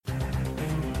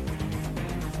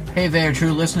Hey there,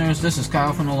 true listeners. This is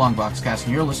Kyle from the Longbox Cast,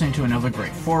 and you're listening to another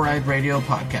great 4-Ride Radio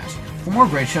podcast. For more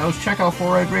great shows, check out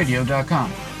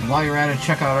 4rideradio.com. And while you're at it,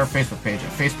 check out our Facebook page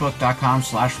at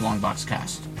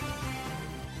facebook.com/longboxcast.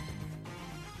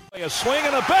 A swing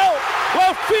and a belt,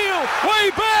 left field,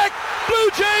 way back,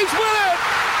 Blue Jays win it!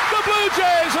 The Blue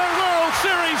Jays are World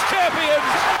Series champions!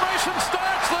 Celebration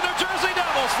starts, the New Jersey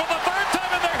Devils, for the third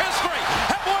time in their history,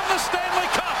 have won the Stanley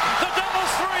Cup! The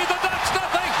Devils 3, the Ducks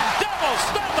nothing! Devils,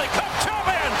 Stanley Cup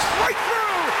champions! Right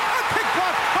through! A pick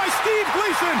block by Steve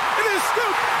Gleason! It is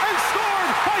scooped and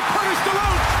scored by Curtis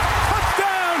DeLoach!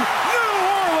 Touchdown, New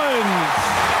Orleans!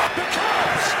 The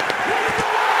Cubs win the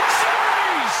World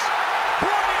Series!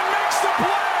 Bryant makes the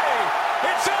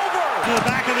play! It's over! To the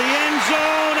back of the end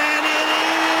zone, and it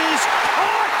is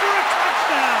caught for a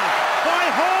touchdown by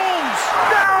Holmes!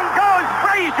 Down goes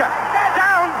Frazier!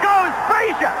 Down goes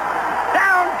Frazier!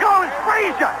 Down goes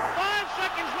Frazier! 5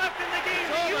 seconds left in the game.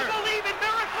 Do you believe in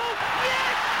miracles?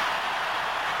 Yes!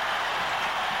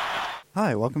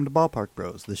 Hi, welcome to Ballpark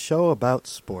Bros, the show about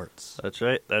sports. That's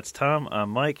right. That's Tom.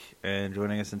 I'm Mike, and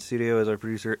joining us in studio is our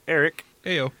producer, Eric.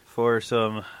 Heyo. For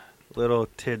some little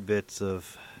tidbits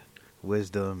of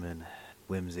wisdom and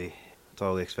whimsy. That's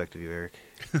all we expect of you, Eric.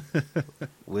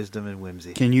 Wisdom and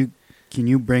whimsy. Can you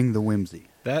bring the whimsy?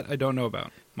 That I don't know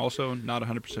about. I'm also not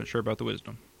 100% sure about the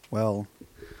wisdom. Well,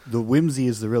 the whimsy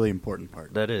is the really important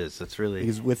part. That's really...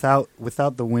 Because without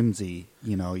the whimsy,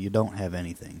 you don't have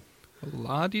anything.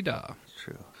 La-di-da.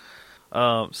 True.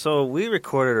 So we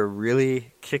recorded a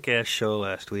really kick-ass show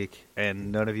last week,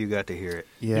 and none of you got to hear it.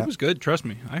 Yeah. It was good, trust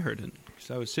me. I heard it.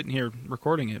 So I was sitting here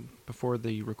recording it before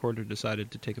the recorder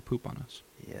decided to take a poop on us.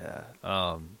 Yeah.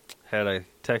 Had a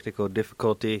technical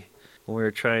difficulty when we were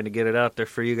trying to get it out there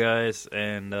for you guys,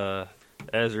 and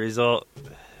as a result,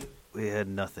 we had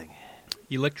nothing.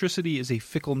 Electricity is a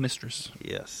fickle mistress.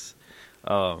 Yes.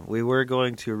 We were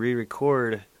going to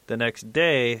re-record the next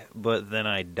day, but then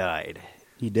I died.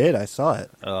 He did, I saw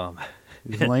it. He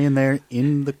was laying there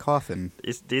in the coffin.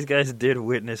 These guys did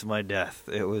witness my death.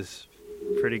 It was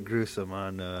pretty gruesome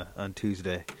on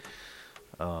Tuesday.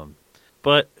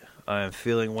 But I am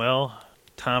feeling well.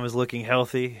 Tom is looking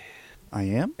healthy. I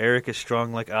am? Eric is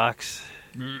strong like ox.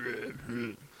 I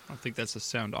don't think that's the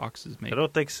sound oxes make. I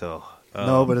don't think so.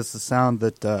 No, but it's the sound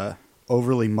that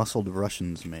overly muscled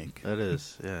Russians make. That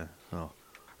is, yeah. Oh.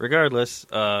 Regardless,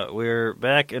 we're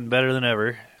back and better than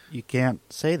ever. You can't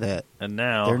say that. And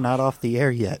now... They're not off the air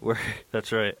yet.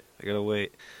 That's right. I gotta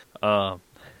wait. We're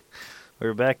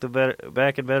back and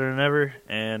better than ever,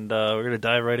 and we're gonna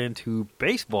dive right into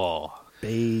baseball.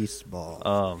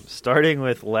 Starting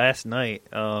with last night.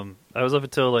 I was up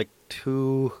until like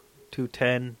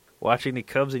 2:10 watching the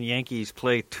Cubs and Yankees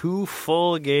play 2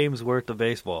 full games worth of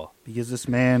baseball. Because this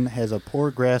man has a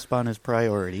poor grasp on his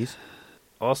priorities.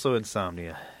 Also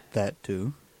insomnia. That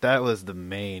too. That was the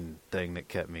main thing that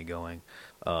kept me going.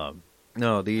 How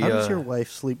does your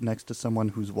wife sleep next to someone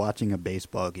who's watching a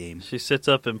baseball game? She sits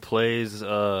up and plays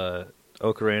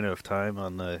Ocarina of Time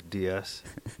on the DS.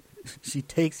 She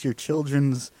takes your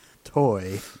children's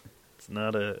toy. It's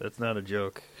not a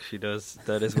joke. She does.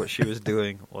 That is what she was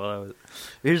doing while I was.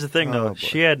 Here's the thing, though.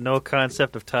 She had no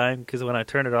concept of time because when I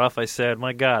turned it off, I said,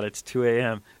 "My God, it's 2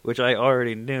 a.m.," which I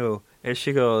already knew, and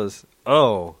she goes,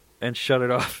 "Oh," and shut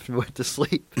it off and went to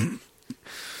sleep.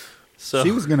 So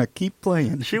she was gonna keep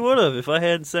playing. She would have if I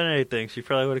hadn't said anything. She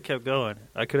probably would have kept going.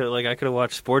 I could have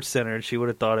watched Sports Center, and she would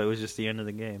have thought it was just the end of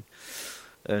the game,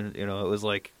 and it was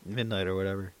like midnight or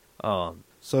whatever.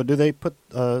 So do they put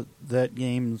that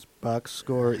game's box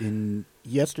score in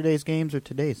yesterday's games or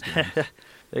today's games?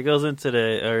 It goes in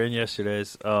today or in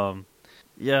yesterday's.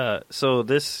 Yeah. So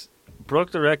this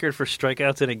broke the record for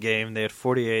strikeouts in a game. They had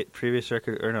 48.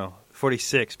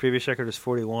 46. Previous record was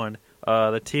 41.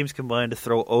 The teams combined to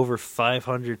throw over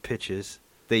 500 pitches.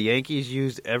 The Yankees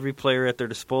used every player at their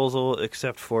disposal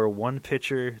except for one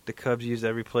pitcher. The Cubs used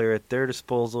every player at their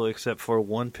disposal except for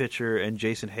one pitcher and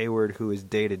Jason Hayward, who is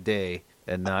day-to-day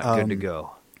and not good to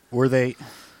go. Were they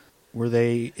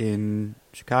in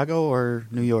Chicago or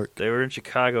New York? They were in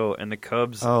Chicago, and the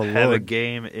Cubs have a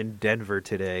game in Denver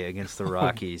today against the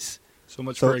Rockies. So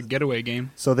much for a getaway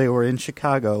game. So they were in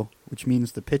Chicago, which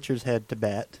means the pitchers had to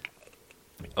bat.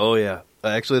 Oh, yeah.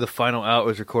 Actually, the final out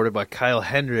was recorded by Kyle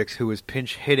Hendricks, who was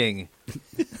pinch hitting.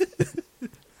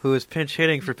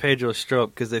 For Pedro Strop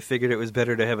because they figured it was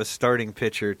better to have a starting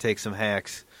pitcher take some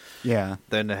hacks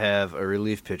than to have a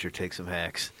relief pitcher take some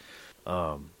hacks.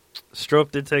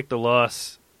 Strop did take the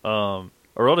loss.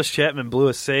 Aroldis Chapman blew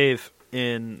a save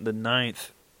in the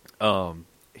 9th.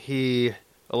 He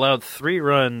allowed 3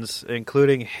 runs,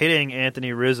 including hitting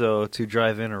Anthony Rizzo to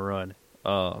drive in a run.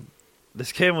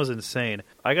 This game was insane.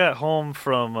 I got home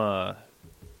from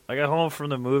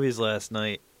the movies last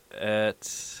night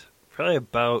at probably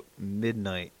about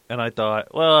midnight, and I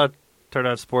thought, well, I'll turn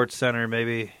on Sports Center,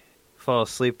 maybe fall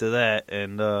asleep to that,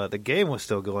 and the game was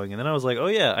still going. And then I was like, oh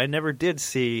yeah, I never did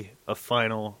see a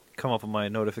final come up on my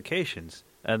notifications.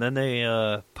 And then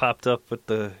they popped up with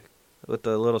the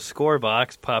little score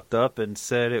box popped up and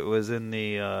said it was in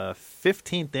the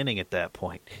 15th inning at that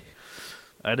point.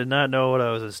 I did not know what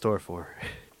I was in store for.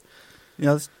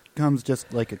 This comes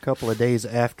just like a couple of days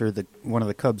after one of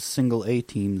the Cubs' single A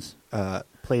teams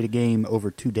played a game over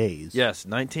 2 days. Yes,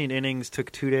 19 innings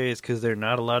took 2 days because they're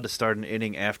not allowed to start an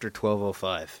inning after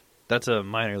 12:05. That's a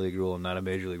minor league rule, not a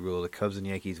major league rule. The Cubs and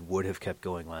Yankees would have kept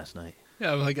going last night.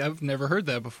 Yeah, I've never heard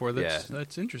that before.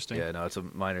 That's interesting. Yeah, no, it's a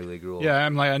minor league rule. Yeah,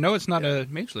 I know it's not a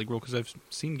major league rule because I've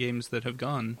seen games that have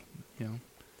gone,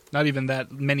 not even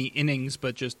that many innings,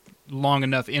 but just long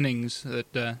enough innings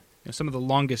that some of the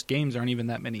longest games aren't even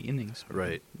that many innings.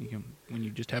 Right. When you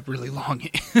just have really long,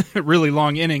 really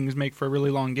long innings, make for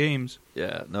really long games.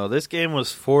 Yeah. No, this game was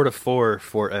 4-4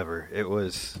 forever. It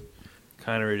was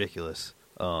kind of ridiculous.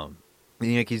 The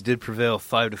Yankees did prevail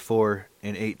 5-4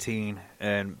 in 18,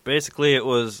 and basically it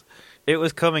was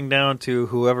coming down to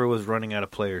whoever was running out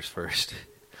of players first.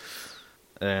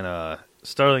 And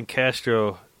Starlin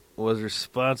Castro was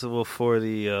responsible for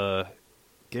the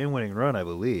game-winning run, I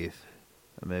believe.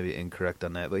 I may be incorrect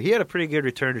on that, but he had a pretty good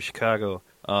return to Chicago.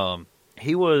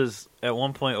 He was at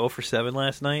one point 0 for 7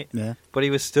 last night, but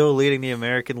he was still leading the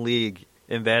American League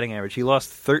in batting average. He lost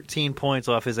 13 points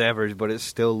off his average, but is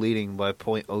still leading by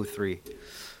 .03.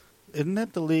 Isn't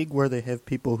that the league where they have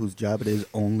people whose job it is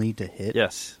only to hit?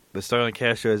 Yes, but Starlin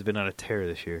Castro has been on a tear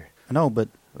this year. I know, but...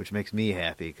 Which makes me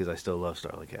happy because I still love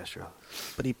Starlin Castro.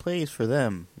 But he plays for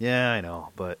them. Yeah, I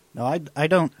know, but... No, I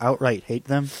don't outright hate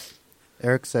them.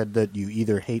 Eric said that you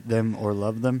either hate them or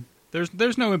love them.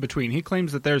 There's no in-between. He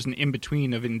claims that there's an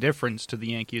in-between of indifference to the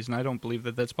Yankees, and I don't believe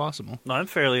that that's possible. No, I'm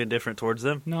fairly indifferent towards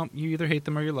them. No, you either hate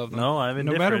them or you love them. No, I'm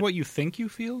indifferent. No matter what you think you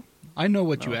feel, I know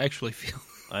what you actually feel.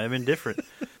 I am indifferent.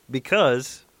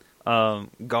 Because gone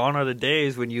are the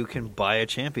days when you can buy a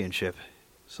championship.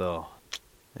 So,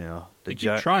 They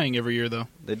keep trying every year, though.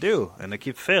 They do, and they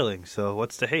keep failing. So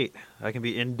what's to hate? I can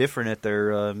be indifferent at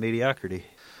their mediocrity.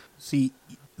 See,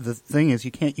 the thing is,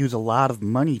 you can't use a lot of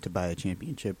money to buy a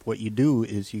championship. What you do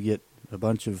is you get a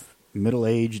bunch of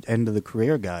middle-aged,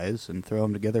 end-of-the-career guys and throw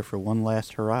them together for one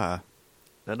last hurrah.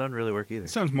 That doesn't really work either.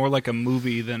 It sounds more like a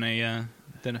movie than a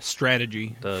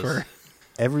strategy. It does. For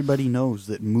Everybody knows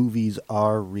that movies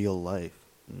are real life.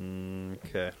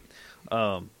 Okay.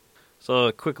 So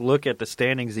a quick look at the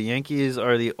standings. The Yankees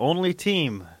are the only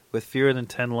team with fewer than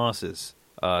 10 losses.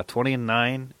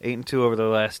 20-9, 8-2 over their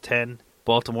last 10.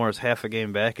 Baltimore is half a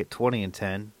game back at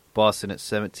 20-10. Boston at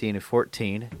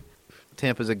 17-14.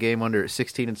 Tampa's a game under at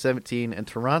 16-17, and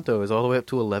Toronto is all the way up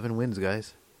to 11 wins,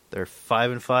 guys. They're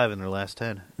 5-5 in their last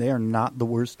 10. They are not the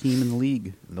worst team in the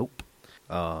league. Nope.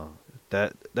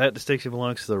 That distinction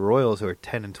belongs to the Royals, who are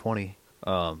 10-20.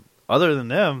 Other than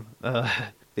them,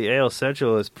 the AL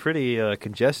Central is pretty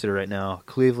congested right now.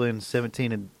 Cleveland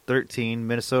 17-13,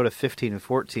 Minnesota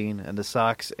 15-14, and the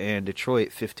Sox and Detroit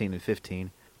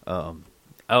 15-15.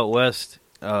 Out west,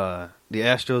 the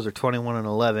Astros are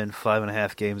 21-11,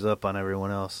 5.5 games up on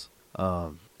everyone else.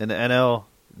 In the NL,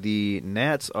 the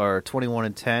Nats are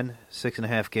 21-10,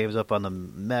 6.5 games up on the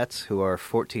Mets, who are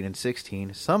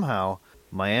 14-16. Somehow,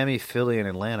 Miami, Philly, and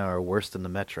Atlanta are worse than the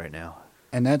Mets right now.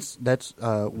 And that's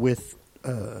with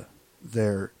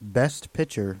their best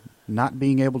pitcher not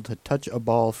being able to touch a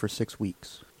ball for 6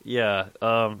 weeks. Yeah,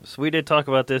 so we did talk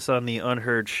about this on the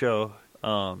Unheard show.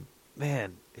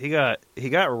 Man, he got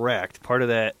wrecked. Part of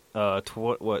that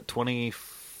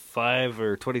 25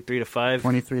 or 23-5?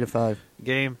 23-5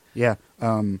 game. Yeah.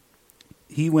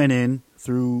 He went in,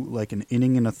 threw like an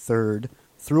inning and a third,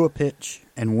 threw a pitch,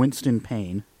 and Winston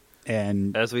Payne.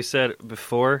 And as we said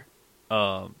before,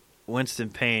 Winston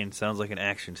Payne sounds like an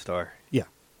action star. Yeah.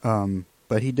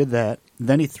 But he did that.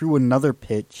 Then he threw another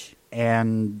pitch,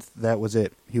 and that was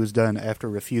it. He was done after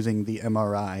refusing the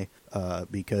MRI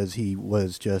because he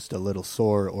was just a little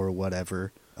sore or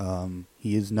whatever.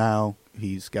 He's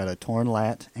got a torn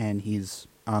lat, and he's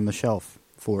on the shelf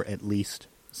for at least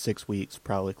 6 weeks,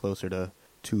 probably closer to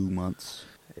 2 months.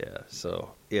 Yeah,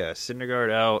 so,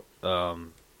 Syndergaard out.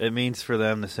 It means for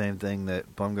them the same thing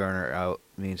that Bumgarner out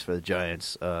means for the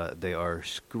Giants. They are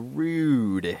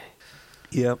screwed.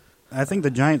 Yep. I think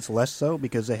the Giants less so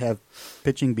because they have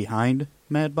pitching behind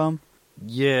Mad Bum.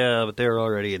 Yeah, but they're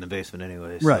already in the basement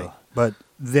anyway. So. Right, but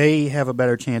they have a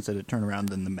better chance at a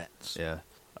turnaround than the Mets. Yeah.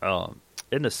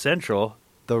 In the Central,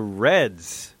 the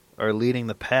Reds are leading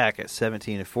the pack at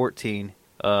 17-14.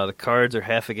 The Cards are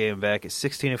half a game back at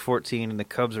 16-14, and the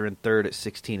Cubs are in third at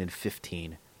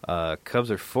 16-15.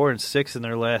 Cubs are 4-6 in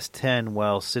their last 10,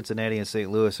 while Cincinnati and St.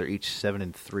 Louis are each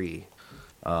 7-3.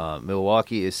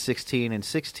 Milwaukee is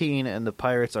 16-16, and the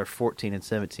Pirates are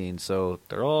 14-17. So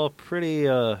they're all pretty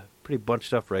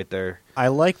bunched up right there. I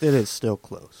like that it's still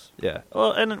close. Yeah.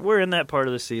 Well, and we're in that part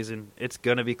of the season. It's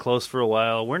going to be close for a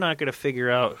while. We're not going to figure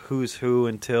out who's who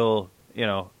until,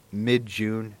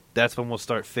 mid-June. That's when we'll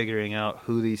start figuring out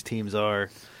who these teams are.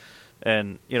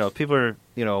 And, people are,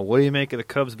 what do you make of the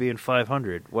Cubs being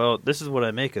 500? Well, this is what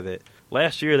I make of it.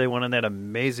 Last year, they went on that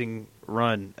amazing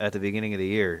run at the beginning of the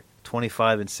year,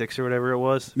 25-6 or whatever it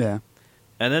was. Yeah.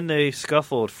 And then they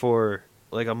scuffled for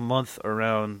like a month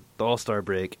around the All-Star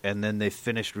break, and then they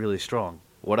finished really strong.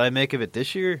 What I make of it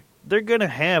this year, they're going to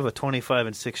have a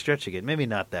 25-6 stretch again. Maybe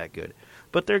not that good,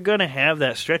 but they're going to have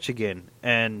that stretch again.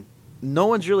 And no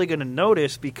one's really going to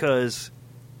notice because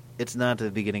it's not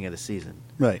the beginning of the season.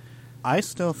 Right. I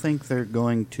still think they're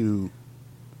going to...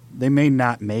 They may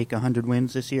not make 100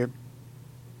 wins this year.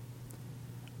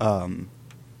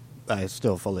 I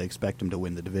still fully expect them to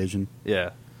win the division.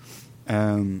 Yeah.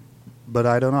 But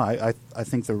I don't know. I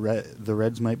think the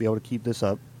Reds might be able to keep this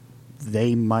up.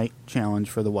 They might challenge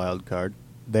for the wild card.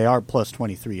 They are plus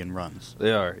 23 in runs.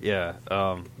 They are, yeah.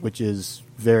 Which is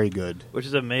very good. Which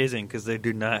is amazing because they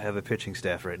do not have a pitching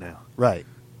staff right now. Right.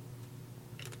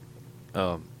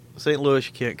 St. Louis,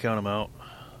 you can't count them out.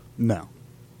 No.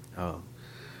 Out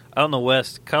in the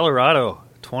West, Colorado,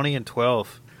 20-12.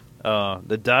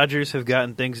 The Dodgers have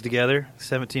gotten things together,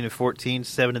 17-14,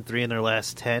 7-3 in their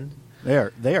last 10.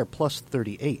 They are plus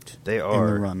 38. They are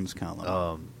in the runs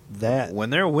column. When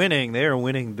they're winning, they are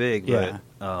winning big. Yeah.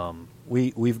 But,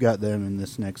 we've got them in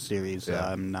this next series. Yeah.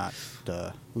 I'm not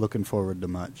looking forward to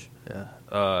much.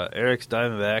 Yeah. Eric's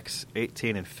Diamondbacks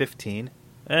 18-15,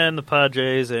 and the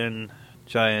Padres and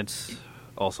Giants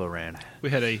also ran. We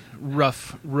had a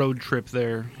rough road trip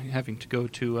there, having to go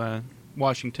to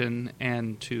Washington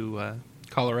and to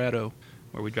Colorado,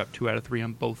 where we dropped 2 out of 3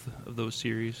 on both of those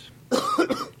series.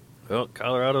 Well,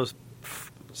 Colorado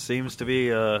seems to be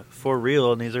for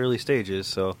real in these early stages,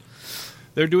 so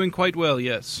they're doing quite well.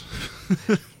 Yes.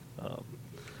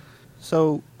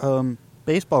 So,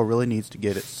 baseball really needs to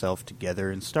get itself together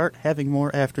and start having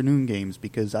more afternoon games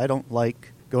because I don't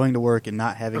like going to work and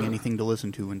not having anything to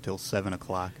listen to until 7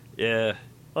 o'clock. Yeah.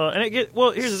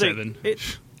 Here's the thing.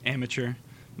 Amateur.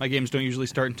 My games don't usually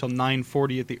start until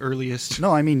 9:40 at the earliest.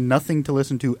 No, I mean nothing to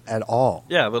listen to at all.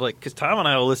 Yeah, but because Tom and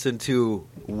I will listen to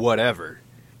whatever.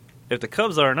 If the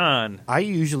Cubs aren't on, I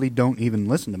usually don't even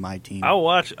listen to my team. I'll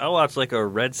watch like a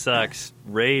Red Sox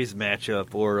Rays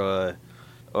matchup or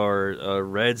a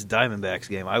Reds Diamondbacks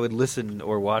game. I would listen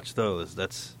or watch those.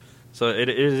 So it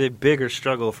is a bigger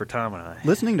struggle for Tom and I.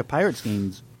 Listening to Pirates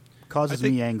games causes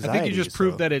me anxiety. I think you just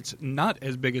proved that it's not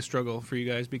as big a struggle for you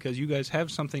guys because you guys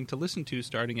have something to listen to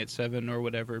starting at 7 or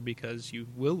whatever because you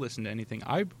will listen to anything.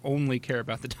 I only care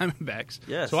about the Diamondbacks.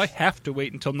 Yes. So I have to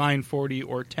wait until 9:40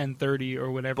 or 10:30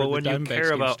 or whatever the Diamondbacks game starts. But when you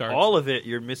care about all of it,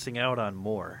 you're missing out on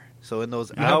more. So in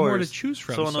those you hours, have more to choose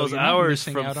from. So in those hours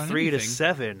from 3 to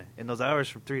 7,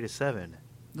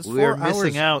 we're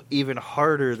missing out even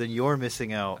harder than you're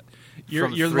missing out. Your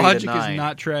logic is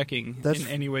not tracking in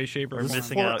any way, shape, or form. We're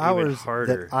missing 4 out hours even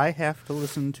harder. that I have to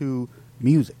listen to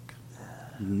music.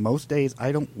 Most days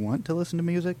I don't want to listen to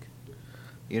music.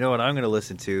 You know what I'm going to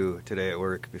listen to today at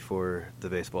work before the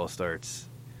baseball starts?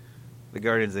 The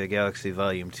Guardians of the Galaxy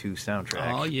Volume 2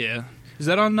 soundtrack. Oh, yeah. Is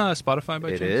that on Spotify by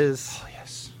chance? It is. Oh,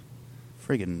 yes.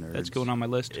 Friggin' nerds. That's going on my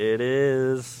list. It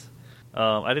is.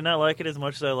 I did not like it as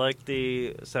much as I liked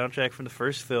the soundtrack from the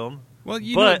first film. Well,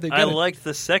 I liked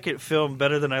the second film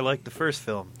better than I liked the first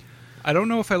film. I don't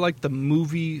know if I liked the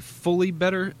movie fully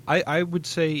better. I would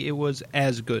say it was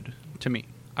as good to me.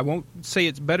 I won't say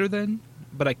it's better than,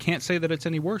 but I can't say that it's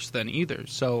any worse than either.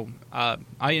 So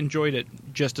I enjoyed it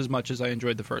just as much as I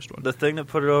enjoyed the first one. The thing that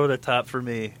put it over the top for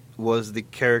me was the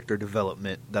character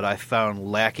development that I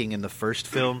found lacking in the first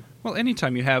film. Well,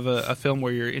 anytime you have a film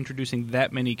where you're introducing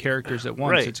that many characters at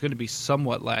once, right. It's going to be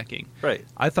somewhat lacking. Right.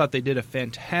 I thought they did a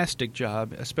fantastic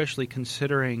job, especially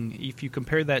considering if you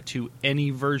compare that to any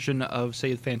version of,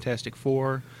 say, Fantastic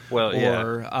Four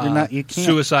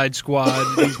Suicide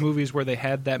Squad, these movies where they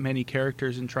had that many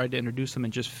characters and tried to introduce them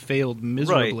and just failed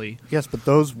miserably. Right. Yes, but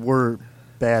those were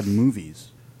bad movies.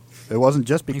 It wasn't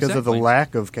just because of the Exactly.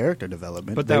 lack of character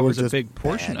development. But They that were was a just big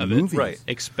portion bad of it, movies. Right.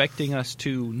 expecting us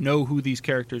to know who these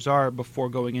characters are before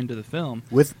going into the film.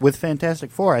 With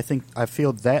Fantastic Four, I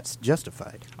feel that's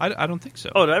justified. I don't think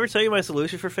so. Oh, did I ever tell you my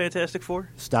solution for Fantastic Four?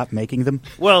 Stop making them.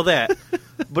 Well, that.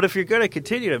 But if you're going to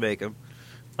continue to make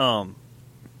them,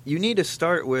 you need to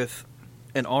start with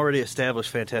an already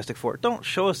established Fantastic Four. Don't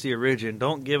show us the origin.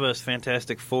 Don't give us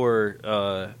Fantastic Four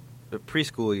the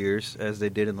preschool years, as they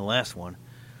did in the last one.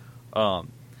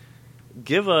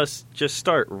 Give us, just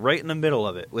start right in the middle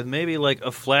of it, with maybe like a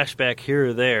flashback here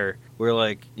or there, where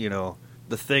like,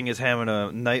 the Thing is having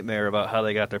a nightmare about how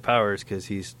they got their powers because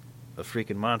he's a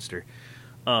freaking monster.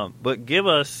 But give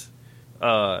us...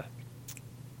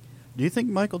 Do you think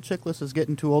Michael Chiklis is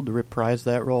getting too old to reprise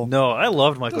that role? No, I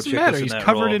loved Michael Doesn't Chiklis matter. in He's that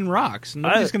covered role. in rocks.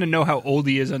 Nobody's going to know how old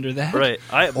he is under that. Right.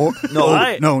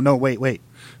 Wait.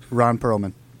 Ron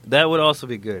Perlman. That would also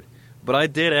be good. But I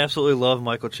did absolutely love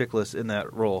Michael Chiklis in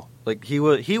that role. Like he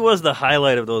was the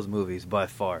highlight of those movies by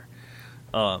far.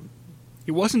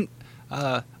 He wasn't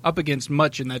up against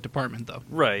much in that department, though.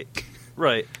 Right.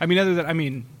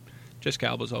 Jessica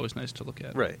Alba's always nice to look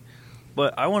at. Right.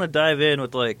 But I want to dive in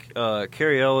with like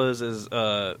Carrie Ellis as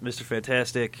Mr.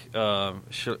 Fantastic,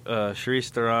 Charlize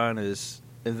Theron as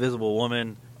Invisible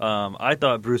Woman. I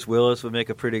thought Bruce Willis would make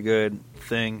a pretty good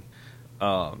Thing.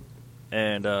 So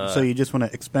you just want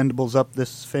to Expendables up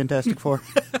this Fantastic Four?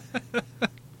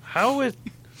 how is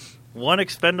one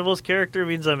Expendables character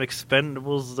means I'm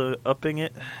Expendables upping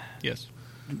it? Yes.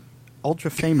 Ultra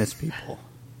famous people.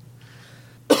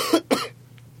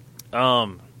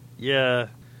 Yeah.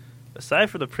 Aside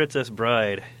from the Princess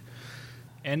Bride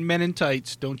And Men in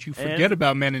Tights. Don't you forget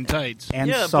about Men in Tights. And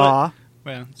Yeah, Saw.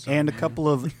 Well, so- And a couple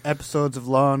of episodes of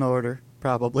Law and Order,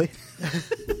 probably.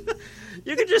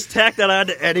 you could just tack that on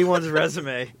to anyone's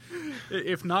resume.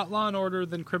 If not Law and Order,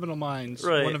 then Criminal Minds.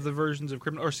 Right. One of the versions of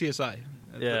Criminal... Or CSI.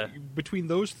 Yeah. Between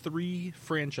those three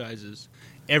franchises,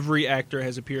 every actor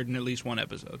has appeared in at least one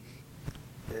episode.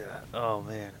 Yeah. Oh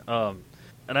man.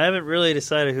 And I haven't really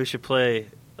decided who should play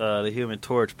the Human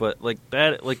Torch, but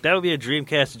that would be a dream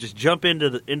cast to just jump into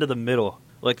the middle.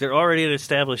 Like they're already an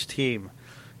established team.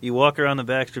 You walk around the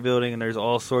Baxter Building and there's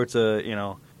all sorts of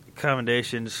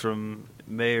commendations from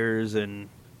mayors and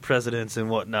presidents and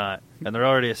whatnot, and they're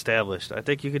already established. I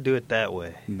think you could do it that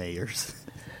way. Mayors.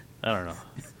 I don't know.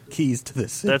 Keys to the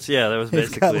city. That was They've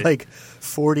basically got like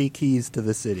 40 keys to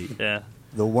the city. yeah.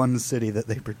 The one city that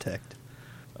they protect.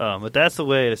 But that's the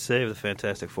way to save the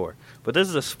Fantastic Four. But this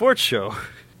is a sports show,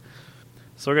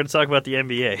 so we're going to talk about the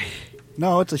NBA.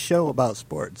 No, it's a show about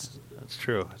sports. That's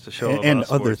true. It's a show and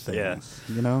about other sports.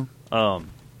 things,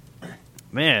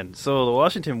 Man, so the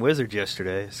Washington Wizards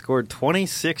yesterday scored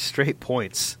 26 straight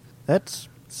points. That's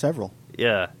several.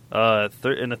 Yeah.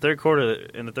 In the third quarter,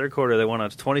 they went on a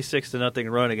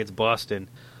 26-0 run against Boston.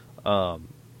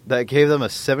 That gave them a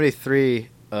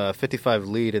 73-55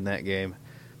 lead in that game.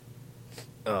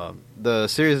 The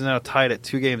series is now tied at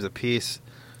 2 games apiece.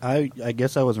 I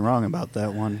guess I was wrong about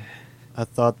that one. I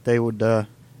thought they would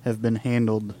have been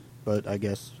handled, but I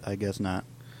guess not.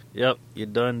 Yep, you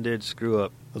done did screw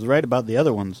up. I was right about the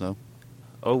other ones, though.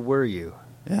 Oh, were you?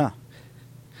 Yeah.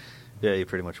 Yeah, you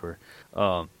pretty much were.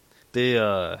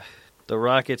 The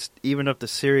Rockets evened up the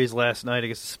series last night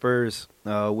against the Spurs,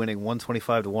 winning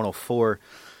 125-104.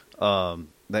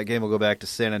 That game will go back to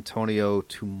San Antonio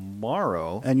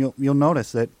tomorrow. And you'll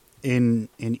notice that in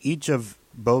each of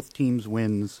both teams'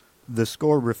 wins, the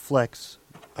score reflects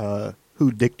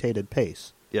who dictated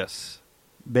pace. Yes.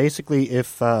 Basically,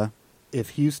 if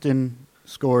Houston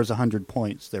scores 100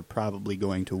 points, they're probably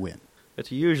going to win.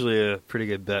 It's usually a pretty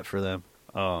good bet for them.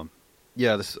 The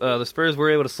Spurs were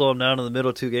able to slow them down in the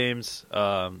middle 2 games.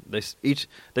 They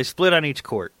split on each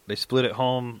court. They split at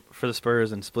home for the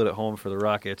Spurs and split at home for the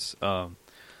Rockets.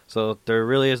 So there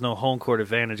really is no home court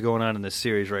advantage going on in this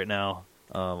series right now.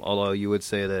 Although you would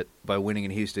say that by winning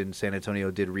in Houston, San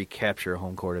Antonio did recapture a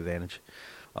home court advantage.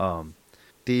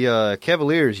 The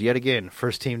Cavaliers, yet again,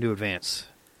 first team to advance.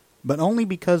 But only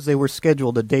because they were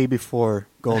scheduled a day before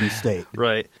Golden State.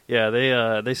 Right. Yeah,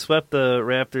 they swept the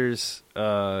Raptors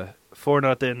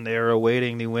 4-0. They are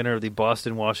awaiting the winner of the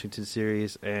Boston-Washington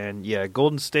series. And, yeah,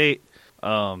 Golden State, they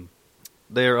are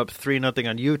up 3-0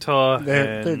 on Utah.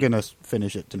 They're going to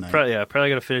finish it tonight. Probably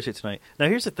going to finish it tonight. Now,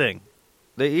 here's the thing.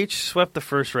 They each swept the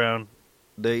first round.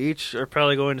 They each are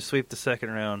probably going to sweep the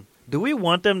second round. Do we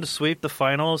want them to sweep the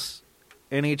finals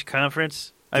in each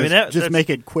conference? Just make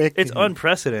it quick. It's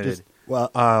unprecedented.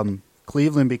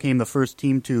 Cleveland became the first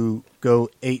team to go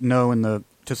 8-0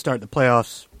 to start the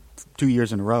playoffs 2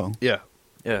 years in a row. Yeah.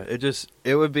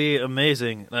 It would be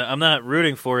amazing. I'm not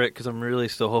rooting for it because I'm really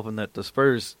still hoping that the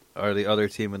Spurs are the other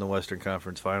team in the Western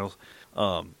Conference Finals.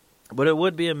 But it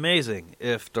would be amazing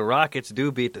if the Rockets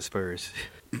do beat the Spurs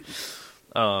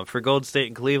for Golden State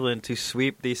and Cleveland to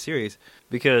sweep these series.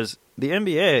 Because the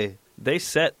NBA, they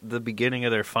set the beginning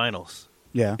of their finals.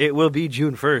 Yeah. It will be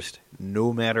June 1st,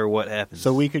 no matter what happens.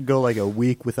 So we could go like a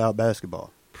week without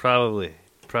basketball. Probably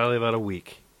about a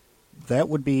week. That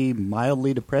would be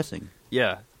mildly depressing.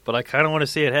 Yeah, but I kind of want to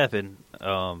see it happen.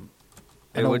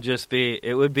 It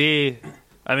would be,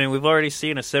 I mean, we've already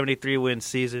seen a 73-win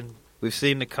season. We've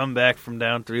seen the comeback from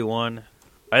down 3-1.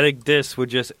 I think this would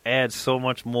just add so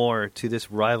much more to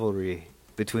this rivalry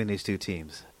between these two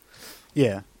teams.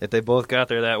 Yeah. If they both got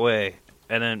there that way.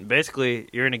 And then basically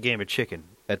you're in a game of chicken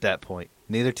at that point.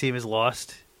 Neither team is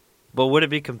lost. But would it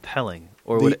be compelling?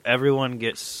 Or would everyone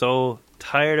get so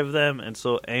tired of them and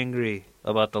so angry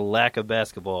about the lack of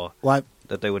basketball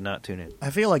that they would not tune in? I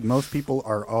feel like most people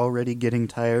are already getting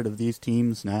tired of these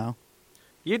teams now.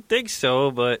 You'd think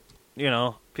so, but,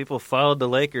 people followed the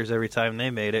Lakers every time they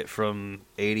made it from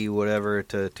 80 whatever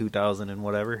to 2000 and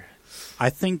whatever. I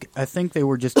think they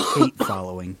were just hate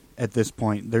following at this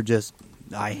point. They're just,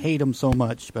 I hate them so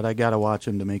much, but I got to watch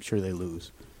them to make sure they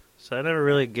lose. So I never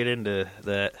really get into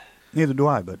that. Neither do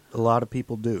I, but a lot of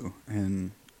people do,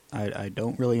 and I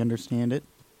don't really understand it.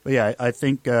 But yeah, I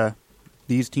think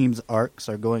these teams' arcs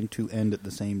are going to end at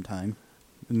the same time.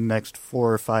 In the next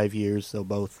 4 or 5 years, they'll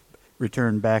both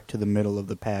return back to the middle of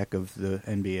the pack of the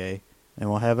NBA, and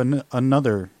we'll have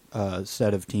another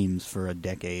set of teams for a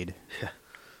decade. Yeah.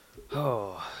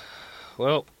 Oh,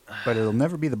 well. But it'll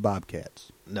never be the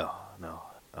Bobcats. No.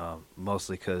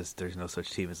 Mostly because there's no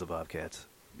such team as the Bobcats.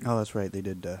 Oh, that's right. They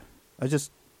did.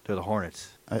 They're the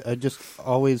Hornets. I just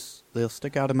always, they'll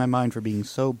stick out in my mind for being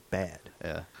so bad.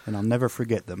 Yeah. And I'll never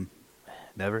forget them.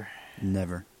 Never?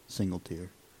 Never. Single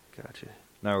tear. Gotcha.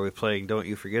 Now are we playing Don't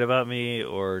You Forget About Me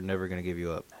or Never Gonna Give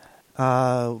You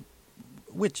Up?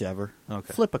 Whichever.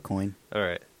 Okay. Flip a coin. All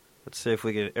right. Let's see if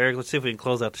we can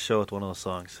close out the show with one of those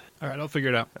songs. All right, I'll figure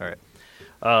it out. All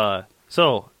right.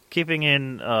 So, keeping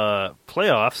in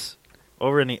playoffs,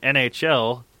 over in the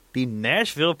NHL, the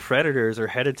Nashville Predators are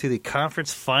headed to the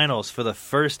conference finals for the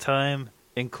first time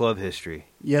in club history.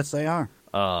 Yes, they are.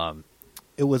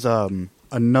 It was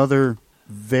another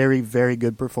very, very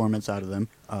good performance out of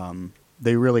them.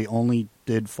 They really only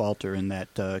did falter in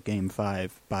that Game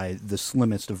 5 by the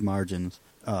slimmest of margins.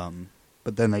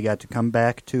 But then they got to come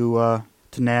back to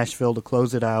Nashville to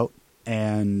close it out,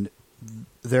 and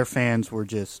their fans were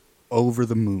just over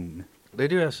the moon. They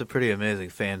do have some pretty amazing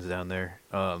fans down there.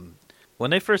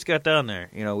 When they first got down there,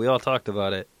 we all talked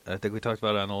about it. I think we talked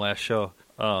about it on the last show.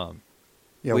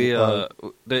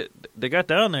 They got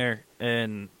down there,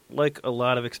 and like a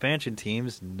lot of expansion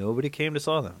teams, nobody came to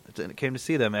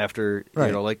see them after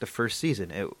like the first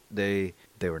season. They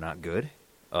were not good.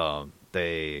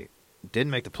 They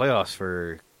didn't make the playoffs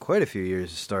for quite a few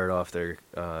years to start off their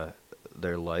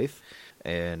life,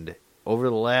 and over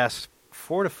the last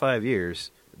 4 to 5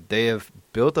 years, they have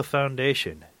built a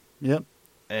foundation. Yep.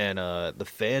 And the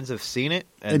fans have seen it,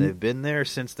 and they've been there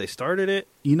since they started it.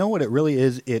 You know what it really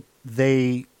is?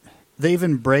 They've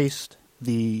embraced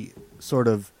the sort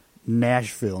of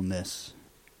Nashville-ness.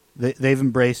 They've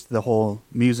embraced the whole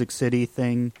Music City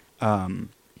thing.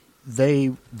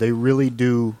 They really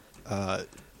do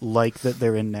like that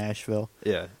they're in Nashville.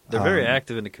 Yeah, they're very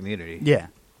active in the community. Yeah.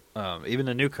 Even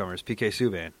the newcomers, PK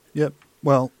Subban. Yep.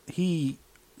 Well, he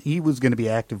was going to be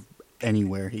active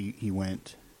anywhere he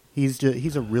went. He's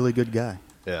a really good guy.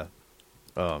 Yeah.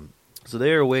 So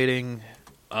they are waiting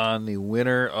on the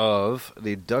winner of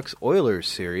the Ducks-Oilers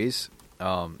series.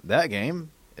 That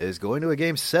game is going to a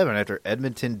Game 7 after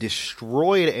Edmonton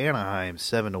destroyed Anaheim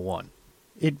 7-1.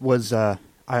 It was.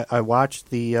 I watched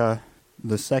the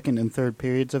second and third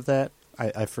periods of that.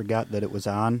 I forgot that it was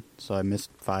on, so I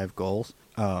missed 5 goals.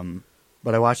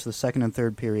 But I watched the second and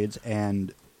third periods,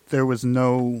 and there was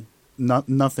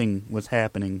nothing was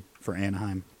happening for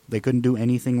Anaheim. They couldn't do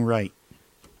anything right.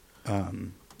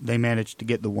 They managed to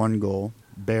get the 1 goal,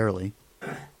 barely.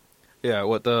 Yeah,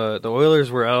 the Oilers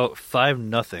were out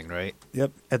 5-0, right?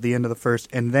 Yep, at the end of the first,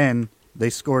 and then they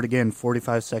scored again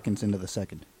 45 seconds into the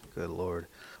second. Good Lord.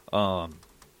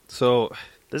 So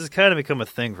this has kind of become a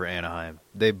thing for Anaheim.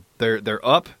 They're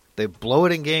up, they blow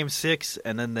it in Game 6,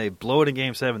 and then they blow it in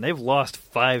Game 7. They've lost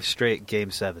 5 straight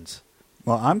Game 7s.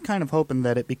 Well, I'm kind of hoping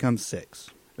that it becomes 6.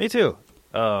 Me too.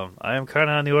 I am kind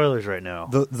of on the Oilers right now.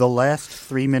 The last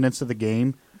 3 minutes of the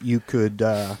game, you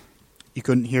couldn't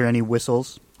hear any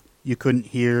whistles. You could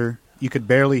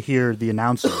barely hear the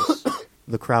announcers.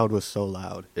 The crowd was so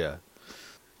loud. Yeah.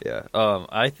 Yeah.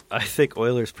 I think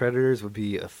Oilers Predators would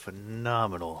be a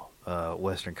phenomenal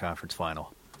Western Conference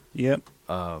final. Yep.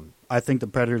 I think the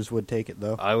Predators would take it,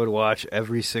 though. I would watch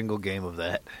every single game of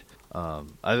that.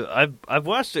 I've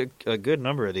watched a good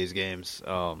number of these games.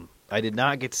 I did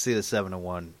not get to see the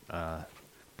 7-1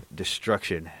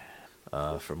 destruction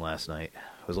from last night.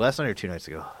 Was it last night or 2 nights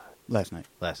ago? Last night.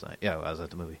 Last night. Yeah, I was at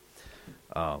the movie.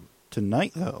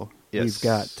 Tonight, though, Yes.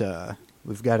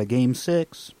 we've got a Game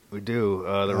 6. We do.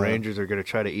 The Rangers are going to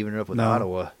try to even it up with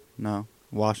Ottawa. No,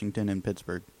 Washington and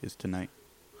Pittsburgh is tonight.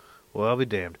 Well, I'll be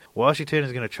damned. Washington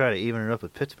is going to try to even it up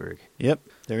with Pittsburgh. Yep,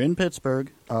 they're in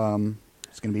Pittsburgh. It's going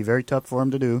to be very tough for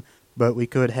them to do, but we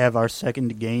could have our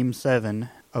second Game 7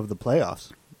 of the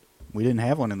playoffs. We didn't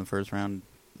have one in the first round.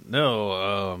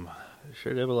 No,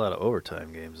 sure they have a lot of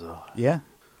overtime games, though. Yeah,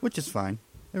 which is fine.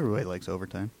 Everybody likes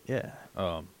overtime. Yeah.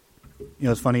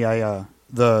 It's funny.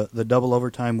 The double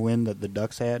overtime win that the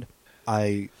Ducks had,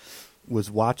 I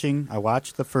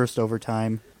watched the first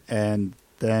overtime, and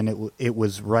then it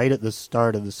was right at the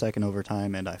start of the second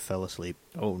overtime, and I fell asleep.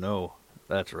 Oh, no.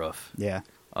 That's rough. Yeah.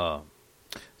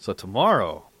 So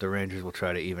tomorrow, the Rangers will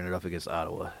try to even it up against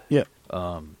Ottawa. Yep.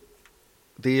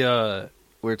 We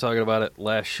were talking about it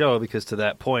last show because to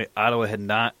that point, Ottawa had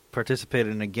not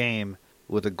participated in a game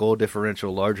with a goal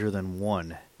differential larger than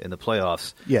 1 in the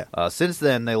playoffs. Yeah. Since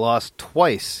then, they lost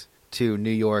twice to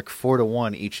New York,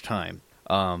 4-1 each time.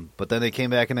 But then they came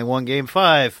back and they won Game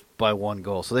 5 by 1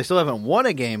 goal. So they still haven't won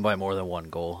a game by more than 1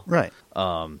 goal. Right.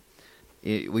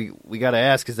 We got to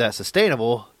ask, is that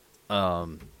sustainable?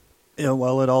 Yeah,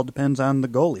 well, it all depends on the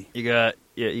goalie. You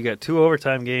got 2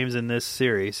 overtime games in this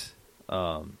series.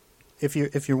 If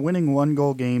you're winning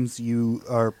 1-goal games, you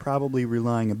are probably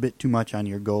relying a bit too much on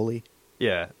your goalie.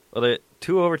 Yeah. Well, the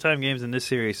 2 overtime games in this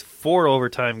series, 4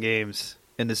 overtime games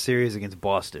in the series against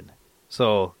Boston.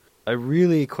 So I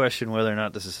really question whether or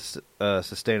not this is a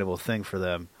sustainable thing for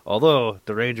them. Although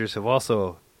the Rangers have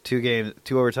also 2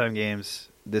 overtime games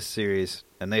this series,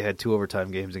 and they had 2 overtime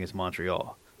games against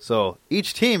Montreal. So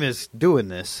each team is doing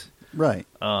this. Right.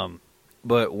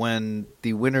 But when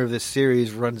the winner of this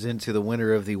series runs into the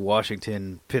winner of the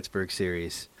Washington-Pittsburgh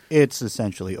series, it's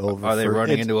essentially over. Are they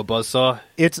running into a buzzsaw?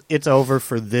 It's over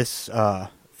for this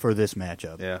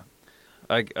matchup. Yeah,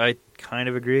 I kind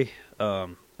of agree. I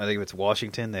think if it's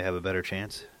Washington, they have a better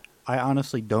chance. I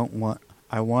honestly don't want.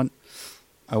 I want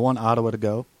Ottawa to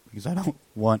go because I don't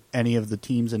want any of the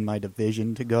teams in my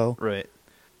division to go. Right.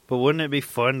 But wouldn't it be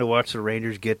fun to watch the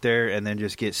Rangers get there and then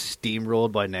just get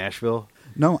steamrolled by Nashville?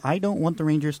 No, I don't want the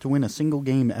Rangers to win a single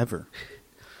game ever.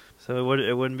 So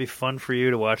it wouldn't be fun for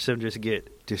you to watch them just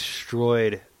get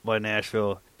destroyed by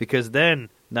Nashville, because then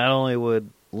not only would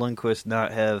Lundqvist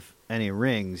not have any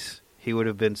rings, he would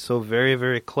have been so very,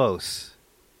 very close,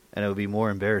 and it would be more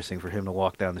embarrassing for him to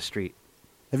walk down the street.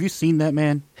 Have you seen that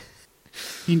man?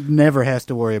 He never has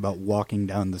to worry about walking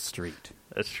down the street.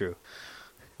 That's true.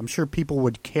 I'm sure people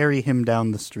would carry him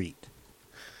down the street.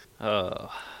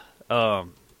 Why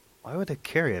would they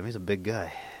carry him? He's a big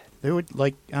guy. They would,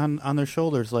 like, on their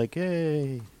shoulders, like,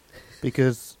 hey.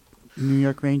 Because New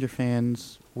York Ranger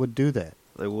fans would do that.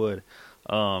 They would.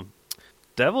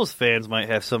 Devils fans might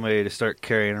have somebody to start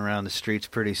carrying around the streets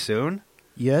pretty soon.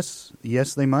 Yes,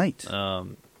 they might.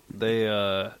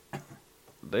 They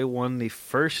won the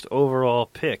first overall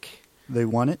pick. They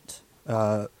won it,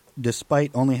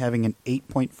 despite only having an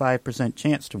 8.5%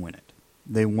 chance to win it.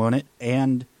 They won it,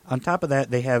 and on top of that,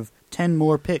 they have 10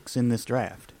 more picks in this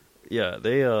draft. Yeah,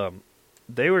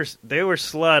 they were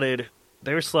slotted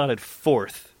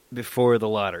 4th before the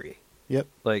lottery. Yep.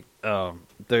 Like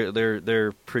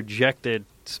their projected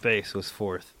space was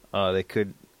 4th. They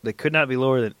could not be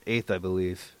lower than 8th, I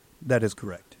believe. That is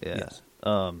correct. Yeah. Yes.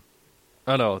 Oh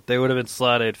no, they would have been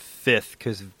slotted 5th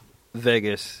because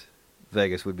Vegas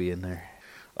would be in there.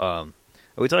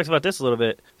 We talked about this a little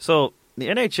bit. So the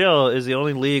NHL is the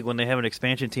only league when they have an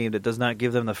expansion team that does not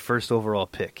give them the first overall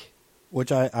pick.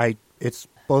 Which it's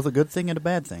both a good thing and a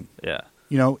bad thing. Yeah.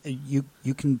 You know,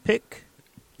 you can pick,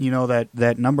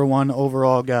 that number 1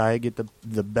 overall guy, get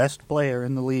the best player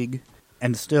in the league,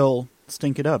 and still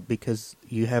stink it up because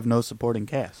you have no supporting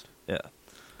cast. Yeah.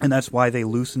 And that's why they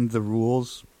loosened the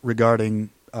rules regarding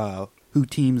who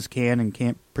teams can and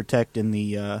can't protect in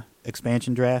the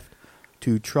expansion draft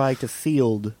to try to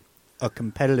field a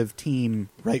competitive team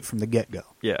right from the get-go.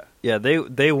 Yeah. Yeah,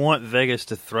 they want Vegas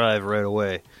to thrive right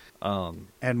away.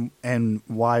 And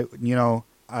why,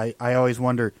 I always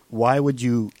wonder, why would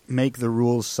you make the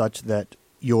rules such that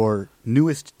your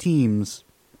newest teams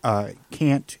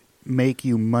can't make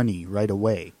you money right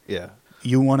away? Yeah.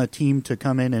 You want a team to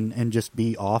come in and just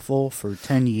be awful for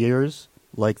 10 years,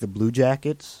 like the Blue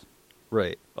Jackets?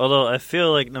 Right. Although I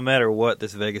feel like no matter what,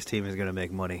 this Vegas team is going to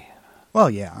make money. Well,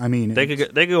 yeah, I mean... They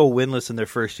could go winless in their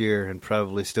first year and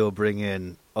probably still bring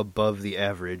in above the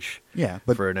average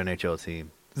but for an NHL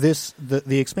team.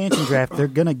 The expansion draft, they're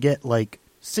going to get like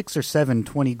 6 or 7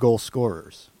 20-goal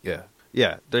scorers. Yeah.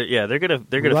 They're gonna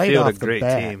Right field a off the great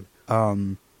bat. team.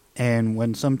 And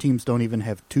when some teams don't even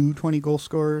have 2 20-goal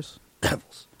scorers,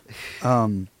 Devils,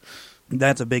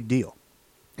 that's a big deal.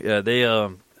 Yeah, they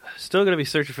still going to be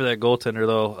searching for that goaltender,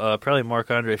 though. Probably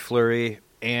Marc-Andre Fleury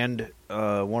and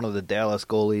one of the Dallas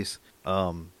goalies.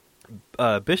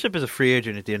 Bishop is a free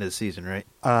agent at the end of the season, right?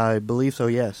 I believe so,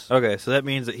 yes. Okay, so that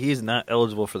means that he's not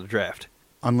eligible for the draft.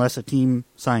 Unless a team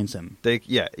signs him.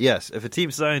 Yes. If a team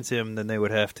signs him, then they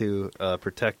would have to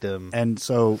protect him. And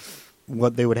so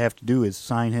what they would have to do is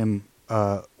sign him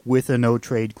with a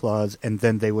no-trade clause, and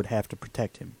then they would have to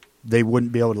protect him. They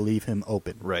wouldn't be able to leave him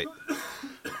open. Right.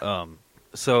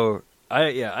 So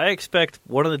I expect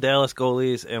one of the Dallas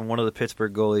goalies and one of the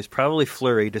Pittsburgh goalies, probably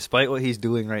Fleury, despite what he's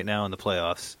doing right now in the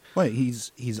playoffs. Well,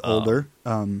 he's older.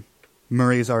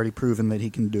 Murray's already proven that he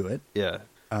can do it. Yeah.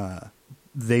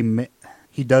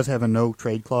 He does have a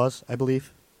no-trade clause, I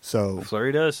believe. So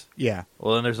Fleury does? Yeah.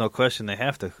 Well, then there's no question they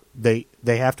have to. They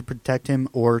have to protect him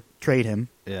or trade him.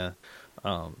 Yeah.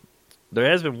 There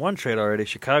has been one trade already.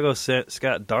 Chicago sent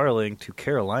Scott Darling to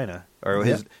Carolina, or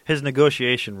his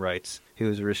negotiation rights. He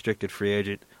was a restricted free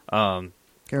agent. They've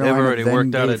already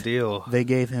worked out a deal. They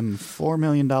gave him $4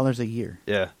 million a year.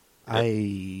 Yeah.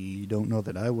 I don't know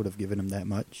that I would have given him that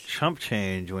much. Chump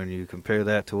change when you compare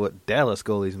that to what Dallas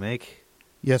goalies make.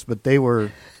 Yes, but they were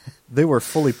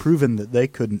fully proven that they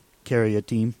couldn't carry a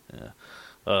team.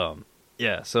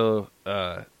 Yeah. So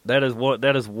that is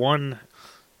one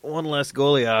less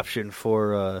goalie option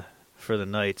for the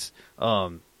Knights.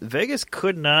 Vegas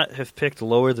could not have picked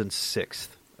lower than 6th.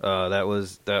 That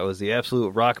was the absolute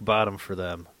rock bottom for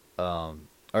them. Or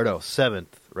no, 7th,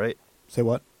 right? Say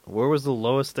what? Where was the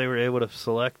lowest they were able to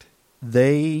select?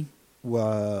 They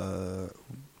were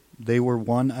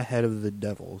one ahead of the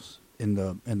Devils in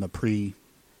the pre.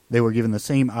 They were given the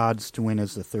same odds to win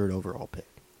as the 3rd overall pick.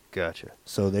 Gotcha.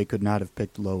 So they could not have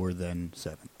picked lower than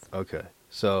 7th. Okay.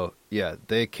 So yeah,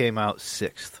 they came out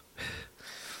 6th.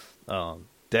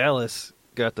 Dallas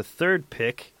got the 3rd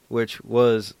pick, which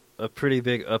was a pretty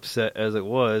big upset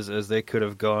as they could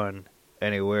have gone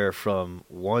anywhere from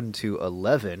 1 to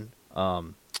 11.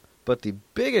 But the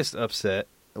biggest upset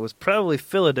was probably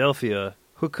Philadelphia,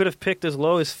 who could have picked as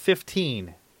low as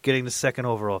 15, getting the 2nd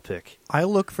overall pick. I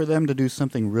look for them to do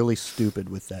something really stupid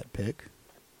with that pick.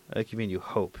 Like you mean you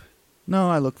hope? No,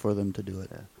 I look for them to do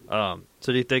it. Yeah.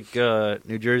 So do you think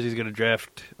New Jersey's going to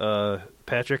draft Nolan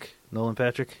Patrick?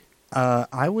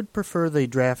 I would prefer they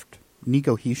draft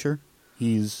Nico Hischier.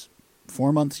 He's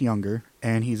 4 months younger,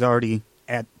 and he's already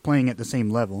playing at the same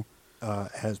level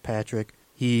as Patrick.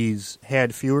 He's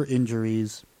had fewer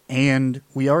injuries, and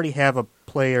we already have a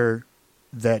player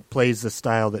that plays the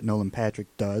style that Nolan Patrick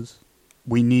does.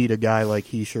 We need a guy like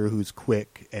Hischier who's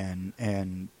quick and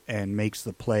makes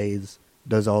the plays,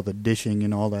 does all the dishing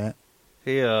and all that.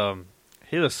 He's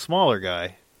a smaller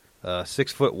guy,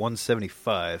 6 foot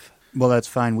 175. Well, that's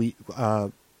fine.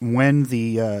 When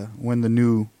the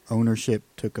new ownership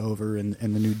took over and the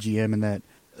new GM and that,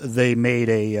 they made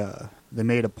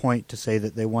a point to say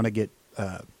that they want to get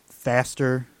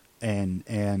faster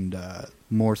and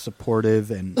more supportive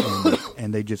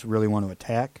and they just really want to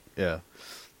attack. Yeah.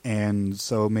 And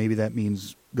so maybe that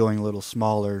means going a little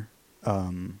smaller,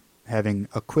 having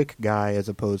a quick guy as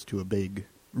opposed to a big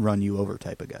run you over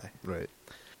type of guy. Right.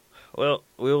 Well,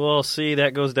 we will all see.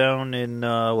 That goes down in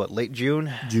late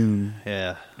June. June.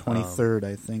 Yeah. 23rd,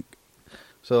 I think.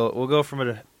 So we'll go from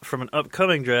an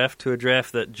upcoming draft to a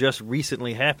draft that just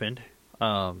recently happened.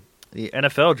 The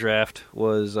NFL draft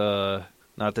was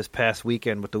not this past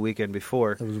weekend, but the weekend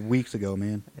before. It was weeks ago,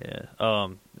 man. Yeah.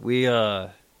 We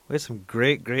had some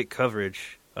great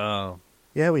coverage.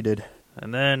 Yeah, we did.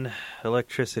 And then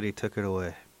electricity took it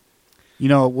away. You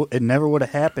know, it never would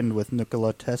have happened with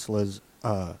Nikola Tesla's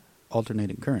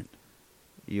alternating current.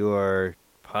 You are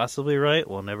possibly right.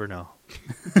 We'll never know.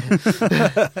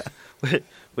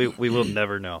 we will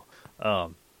never know.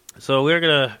 So we're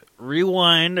going to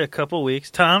rewind a couple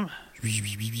weeks. Tom?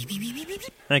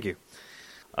 Thank you.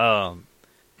 We're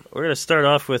going to start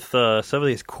off with some of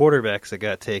these quarterbacks that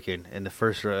got taken in the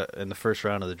first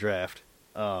round of the draft.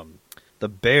 The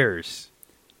Bears.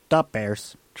 The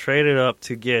Bears. Traded up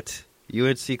to get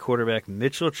UNC quarterback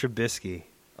Mitchell Trubisky.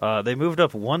 They moved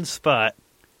up one spot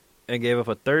and gave up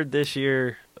a 3rd this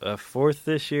year, a 4th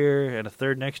this year, and a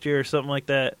 3rd next year or something like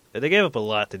that. They gave up a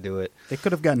lot to do it. They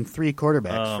could have gotten 3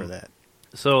 quarterbacks for that.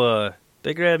 So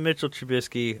they grabbed Mitchell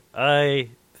Trubisky.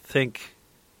 I think,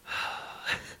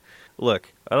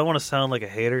 look, I don't want to sound like a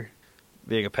hater,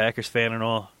 being a Packers fan and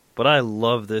all, but I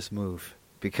love this move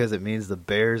because it means the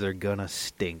Bears are gonna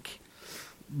stink.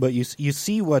 But you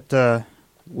see what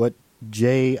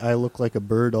Jay, I look like a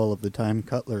bird all of the time,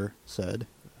 Cutler said.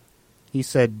 He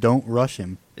said, don't rush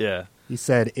him. Yeah. He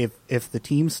said, if the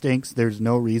team stinks, there's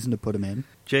no reason to put him in.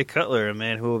 Jay Cutler, a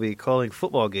man who will be calling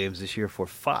football games this year for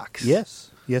Fox.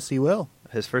 Yes, he will.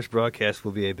 His first broadcast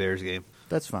will be a Bears game.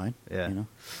 That's fine. Yeah. You know,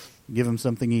 give him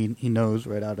something he knows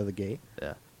right out of the gate.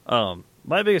 Yeah.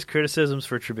 My biggest criticisms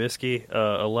for Trubisky,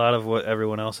 a lot of what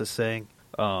everyone else is saying.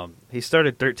 He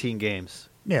started 13 games.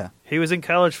 Yeah. He was in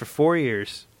college for 4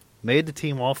 years, made the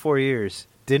team all 4 years,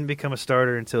 didn't become a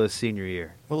starter until his senior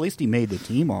year. Well, at least he made the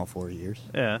team all 4 years.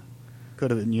 Yeah. Could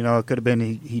have been, it could have been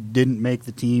he didn't make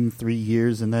the team 3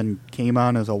 years and then came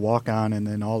on as a walk-on, and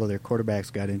then all of their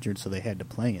quarterbacks got injured, so they had to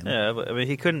play him. Yeah, but I mean,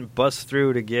 he couldn't bust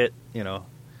through to get the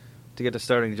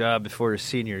starting job before his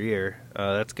senior year.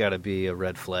 That's got to be a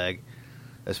red flag,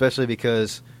 especially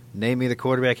because name me the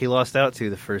quarterback he lost out to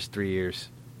the first 3 years.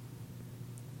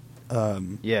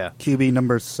 Yeah, QB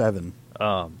number 7.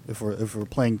 If we're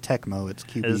playing Tecmo, it's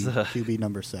QB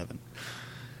number 7.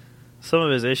 Some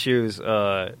of his issues,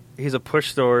 he's a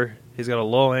push thrower. He's got a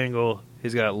low angle.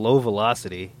 He's got low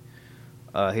velocity.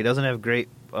 He doesn't have great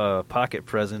pocket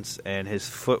presence, and his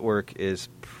footwork is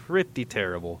pretty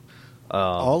terrible.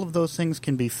 All of those things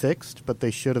can be fixed, but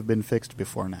they should have been fixed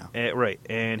before now. Right,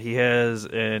 and he has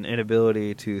an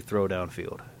inability to throw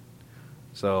downfield.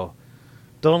 So,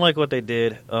 don't like what they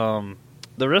did.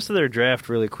 The rest of their draft,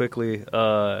 really quickly,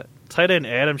 tight end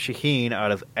Adam Shaheen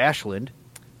out of Ashland.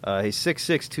 He's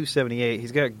 6'6", 278.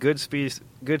 He's got good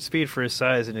speed for his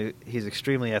size, and he's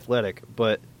extremely athletic.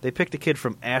 But they picked a kid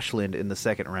from Ashland in the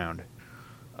second round.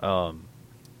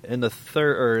 In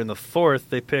the fourth,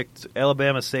 they picked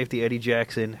Alabama safety Eddie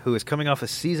Jackson, who is coming off a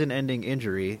season-ending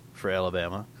injury for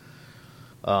Alabama.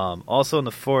 Also in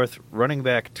the fourth, running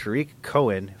back Tariq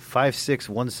Cohen, 5'6",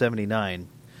 179.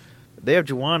 They have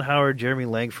Juwan Howard, Jeremy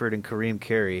Langford, and Kareem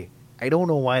Carey. I don't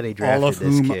know why they drafted this kid.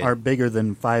 All of whom are bigger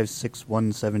than 5'6",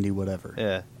 170, whatever.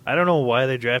 Yeah. I don't know why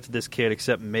they drafted this kid,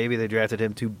 except maybe they drafted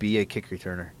him to be a kick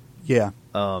returner. Yeah,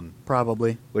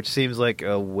 probably. Which seems like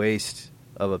a waste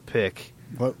of a pick.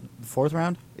 What, 4th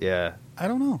round? Yeah. I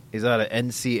don't know. He's out of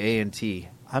NCA&T.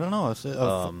 I don't know.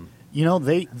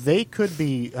 They could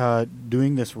be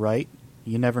doing this right.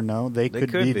 You never know. They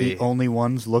could be the only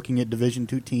ones looking at Division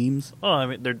II teams. Oh, I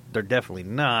mean, they're definitely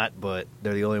not, but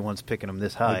they're the only ones picking them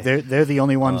this high. Like they're the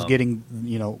only ones getting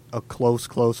a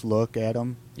close look at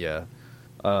them. Yeah.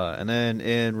 And then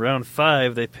in round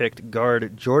 5, they picked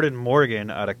guard Jordan Morgan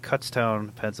out of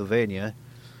Kutztown, Pennsylvania.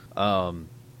 6'3",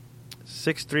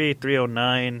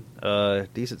 309,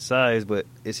 decent size, but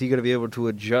is he going to be able to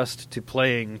adjust to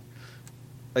playing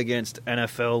against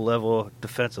NFL-level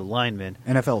defensive linemen?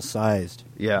 NFL-sized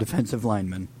defensive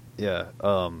linemen. Yeah.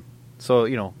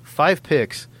 So, 5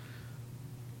 picks.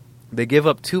 They give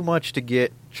up too much to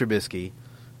get Trubisky.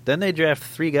 Then they draft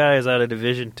 3 guys out of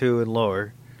Division II and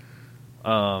lower.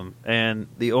 And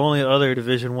the only other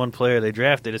Division I player they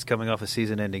drafted is coming off a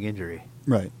season-ending injury.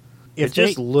 Right. It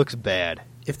just looks bad.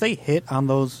 If they hit on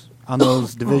those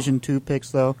Division II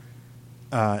picks, though,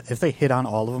 if they hit on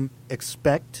all of them,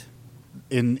 expect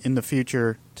in the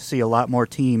future to see a lot more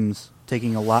teams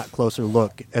taking a lot closer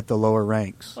look at the lower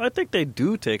ranks. I think they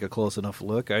do take a close enough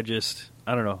look. I don't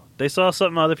know. They saw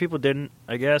something other people didn't,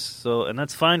 I guess, so, and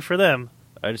that's fine for them.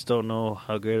 I just don't know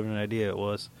how great of an idea it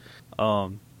was. I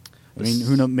mean,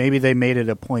 who knows? Maybe they made it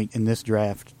a point in this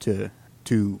draft to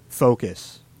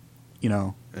focus,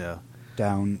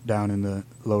 down in the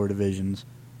lower divisions.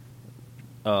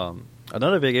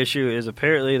 Another big issue is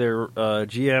apparently their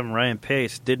GM Ryan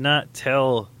Pace did not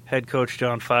tell head coach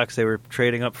John Fox they were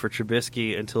trading up for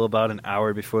Trubisky until about an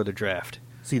hour before the draft.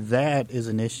 See, that is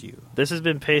an issue. This has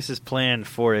been Pace's plan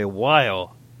for a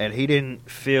while, and he didn't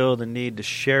feel the need to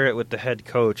share it with the head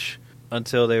coach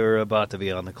until they were about to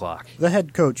be on the clock. The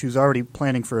head coach who's already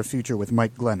planning for a future with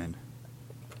Mike Glennon,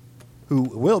 who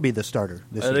will be the starter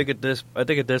this year. I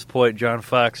think at this point, John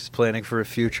Fox is planning for a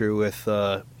future with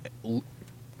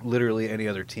literally any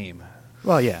other team.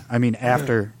 Well, yeah. I mean,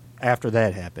 after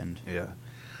that happened. Yeah.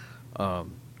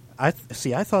 I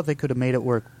thought they could have made it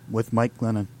work with Mike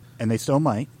Glennon, and they still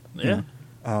might. Yeah.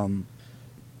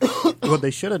 What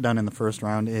they should have done in the first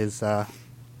round is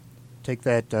take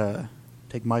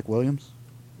Mike Williams,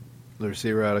 the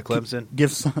receiver out of Clemson.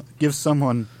 Give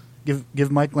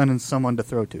Mike Glennon someone to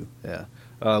throw to.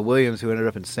 Yeah. Williams, who ended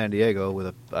up in San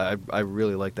Diego I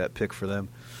really like that pick for them.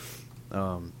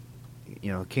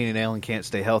 Keenan Allen can't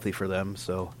stay healthy for them,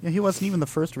 so yeah, he wasn't even the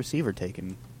first receiver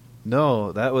taken.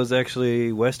 No, that was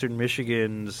actually Western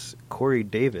Michigan's Corey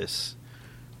Davis.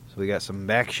 So we got some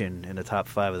action in the top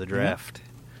 5 of the draft.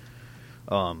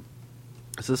 So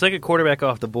the second quarterback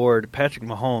off the board, Patrick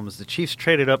Mahomes. The Chiefs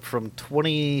traded up from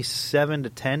 27 to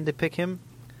 10 to pick him.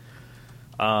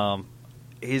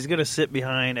 He's going to sit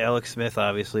behind Alex Smith,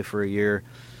 obviously, for a year.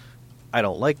 I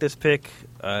don't like this pick.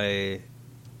 I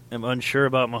am unsure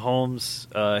about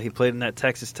Mahomes. He played in that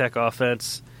Texas Tech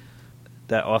offense.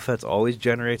 That offense always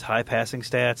generates high passing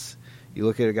stats. You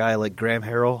look at a guy like Graham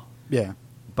Harrell. Yeah.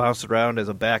 Bounced around as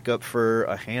a backup for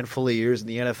a handful of years in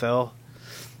the NFL.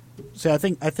 See, I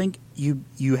think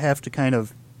you have to kind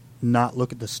of not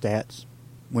look at the stats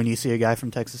when you see a guy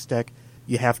from Texas Tech.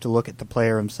 You have to look at the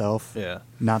player himself,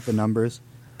 not the numbers.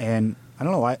 And I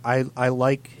don't know. I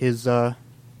like his. I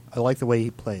like the way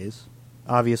he plays.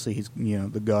 Obviously, he's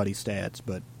the gaudy stats,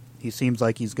 but he seems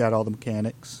like he's got all the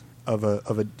mechanics of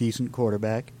a decent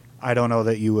quarterback. I don't know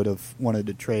that you would have wanted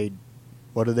to trade.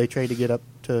 What did they trade to get up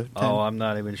to 10? Oh, I'm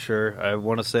not even sure. I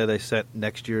want to say they sent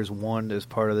next year's one as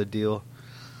part of the deal.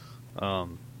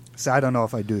 So I don't know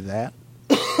if I do that.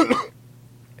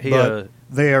 But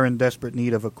they are in desperate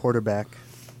need of a quarterback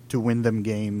to win them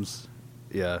games.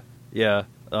 Yeah.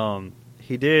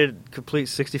 He did complete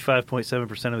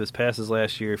 65.7% of his passes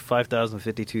last year,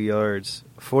 5,052 yards,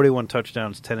 41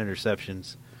 touchdowns, 10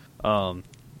 interceptions.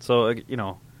 So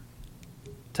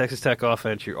Texas Tech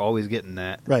offense, you're always getting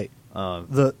that. Right.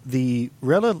 The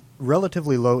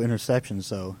relatively low interceptions,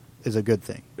 though, is a good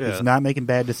thing. Yeah. He's not making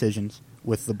bad decisions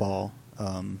with the ball.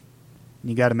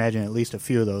 You got to imagine at least a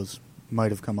few of those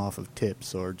might have come off of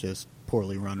tips or just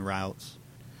poorly run routes.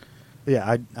 But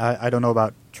yeah, I don't know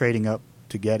about trading up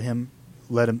to get him.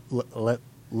 Let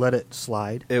it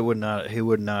slide. It would not. He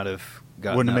would not have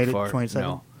gotten Wouldn't that have made far. it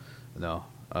 27? No,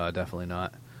 definitely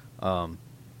not.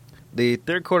 The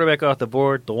third quarterback off the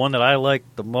board, the one that I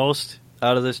liked the most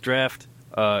out of this draft,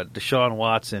 Deshaun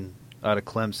Watson out of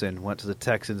Clemson, went to the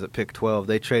Texans at pick 12.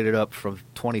 They traded up from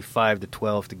 25 to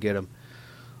 12 to get him.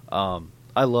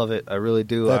 I love it. I really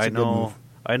do. That's a good move.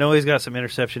 I know he's got some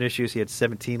interception issues. He had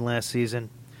 17 last season.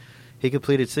 He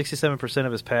completed 67%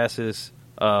 of his passes,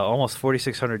 almost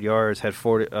 4,600 yards, had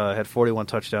 41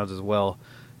 touchdowns as well.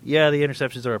 Yeah, the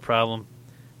interceptions are a problem.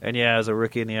 And yeah, as a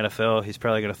rookie in the NFL, he's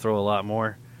probably going to throw a lot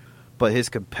more. But his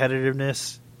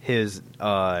competitiveness, his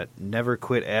never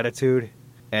quit attitude,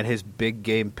 and his big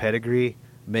game pedigree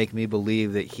make me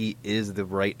believe that he is the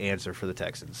right answer for the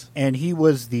Texans. And he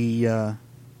was the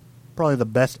probably the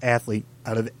best athlete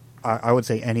out of, I would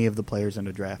say, any of the players in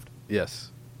the draft.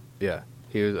 Yes. Yeah.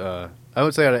 He was, I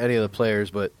wouldn't say out of any of the players,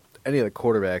 but any of the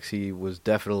quarterbacks, he was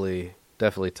definitely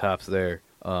tops there.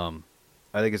 I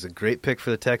think it's a great pick for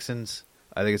the Texans.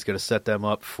 I think it's going to set them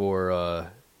up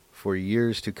for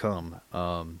years to come.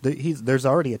 There's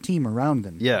already a team around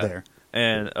him there.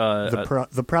 And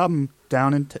the problem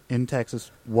down in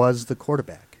Texas was the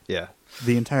quarterback. Yeah.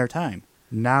 The entire time.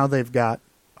 Now they've got,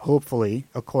 hopefully,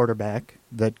 a quarterback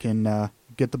that can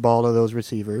get the ball to those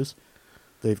receivers.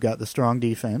 They've got the strong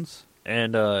defense.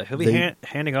 And he'll be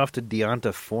handing off to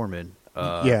Deonta Foreman,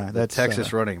 the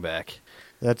Texas running back.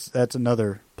 That's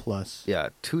another plus. Yeah,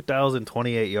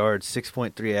 2,028 yards,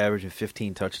 6.3 average, and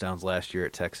 15 touchdowns last year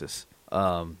at Texas.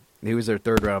 He was their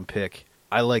third-round pick.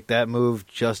 I like that move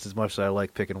just as much as I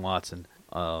like picking Watson.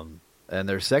 And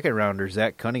their second-rounder,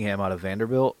 Zach Cunningham out of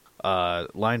Vanderbilt,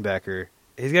 linebacker.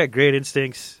 He's got great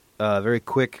instincts, very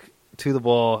quick to the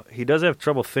ball. He does have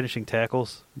trouble finishing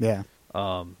tackles. Yeah.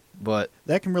 But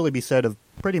that can really be said of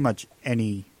pretty much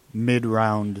any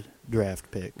mid-round draft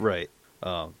pick. Right.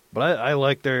 But I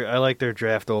like their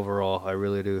draft overall. I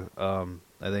really do.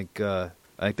 I think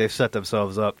they've set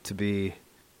themselves up to be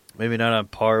maybe not on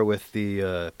par with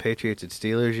the Patriots and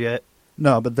Steelers yet.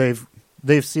 No, but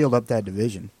they've sealed up that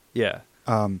division. Yeah.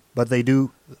 But they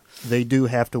do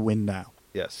have to win now.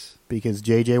 Yes. Because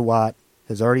J.J. Watt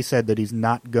has already said that he's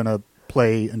not going to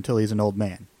play until he's an old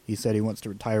man. He said he wants to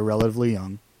retire relatively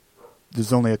young.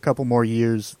 There's only a couple more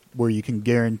years where you can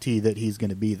guarantee that he's going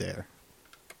to be there.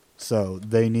 So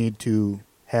they need to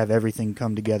have everything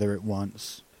come together at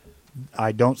once.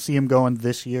 I don't see him going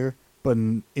this year, but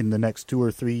in the next 2 or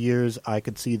 3 years, I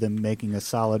could see them making a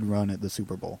solid run at the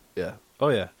Super Bowl. Yeah. Oh,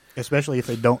 yeah. Especially if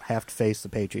they don't have to face the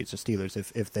Patriots or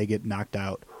Steelers, if they get knocked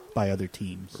out by other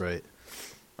teams. Right.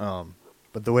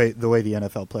 But the way the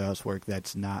NFL playoffs work,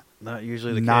 that's not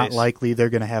usually the case. Not likely. They're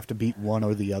going to have to beat one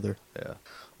or the other.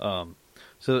 Yeah.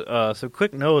 So some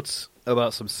quick notes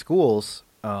about some schools.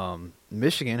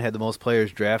 Michigan had the most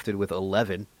players drafted with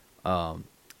 11.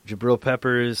 Jabril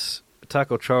Peppers,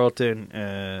 Taco Charlton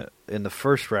in the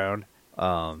first round.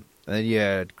 And then you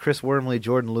had Chris Wormley,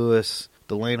 Jordan Lewis,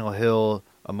 Delano Hill,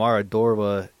 Amara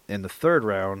Dorva in the 3rd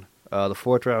round. The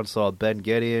 4th round saw Ben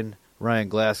Gideon, Ryan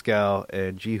Glasgow,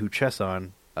 and Jihu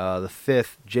Cheson. The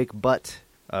 5th, Jake Butt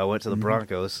went to the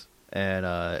Broncos. And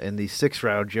in the 6th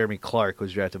round, Jeremy Clark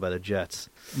was drafted by the Jets.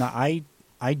 Now,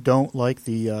 I don't like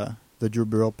the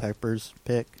Jabril Peppers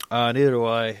pick. Neither do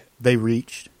I. They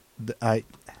reached.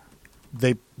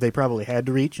 They probably had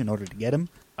to reach in order to get him.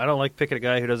 I don't like picking a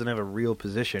guy who doesn't have a real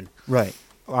position. Right.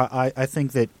 I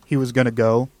think that he was going to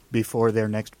go before their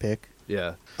next pick.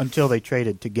 Yeah. Until they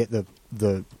traded to get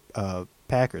the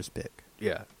Packers pick.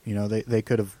 Yeah. You know, they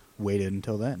could have waited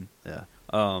until then. Yeah.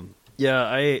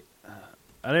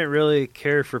 I didn't really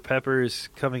care for Peppers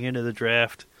coming into the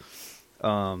draft.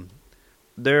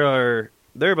 There are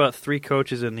about 3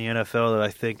 coaches in the NFL that I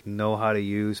think know how to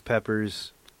use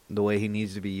Peppers the way he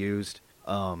needs to be used.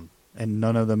 And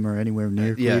none of them are anywhere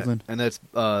near Cleveland. And that's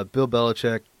Bill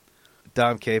Belichick,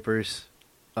 Dom Capers,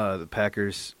 the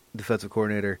Packers defensive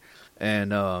coordinator,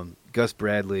 and Gus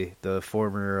Bradley, the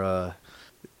former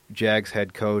Jags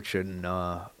head coach and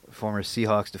former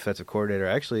Seahawks defensive coordinator.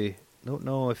 I actually don't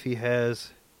know if he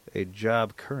has a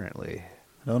job currently.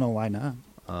 I don't know why not.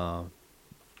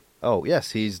 Oh,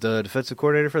 yes, he's the defensive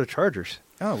coordinator for the Chargers.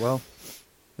 Oh, well,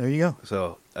 there you go.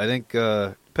 So I think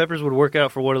Peppers would work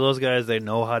out for one of those guys. They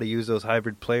know how to use those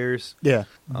hybrid players. Yeah.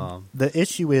 The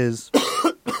issue is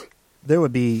there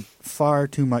would be far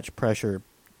too much pressure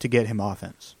to get him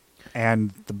offense.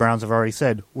 And the Browns have already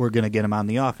said, we're going to get him on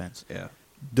the offense. Yeah.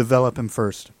 Develop him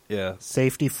first. Yeah.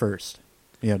 Safety first.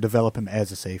 You know, develop him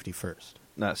as a safety first.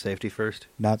 Not safety first?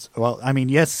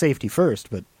 Yes, safety first,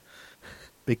 but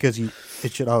because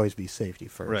it should always be safety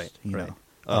first. Right, you right.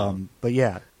 know. But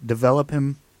yeah, develop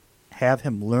him, have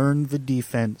him learn the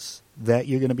defense that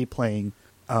you're going to be playing.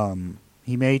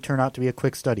 He may turn out to be a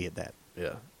quick study at that.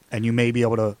 Yeah. And you may be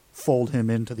able to fold him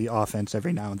into the offense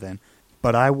every now and then.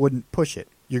 But I wouldn't push it.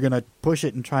 You're going to push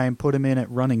it and try and put him in at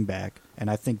running back,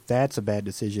 and I think that's a bad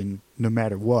decision no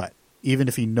matter what. Even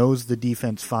if he knows the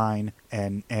defense fine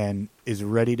and is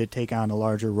ready to take on a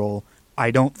larger role, I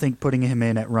don't think putting him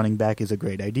in at running back is a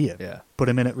great idea. Yeah. Put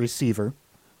him in at receiver.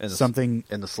 In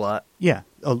the slot. Yeah,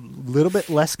 a little bit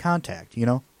less contact, you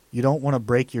know? You don't want to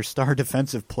break your star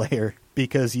defensive player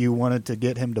because you wanted to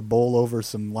get him to bowl over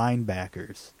some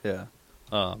linebackers. Yeah.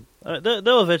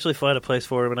 They'll eventually find a place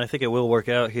for him, and I think it will work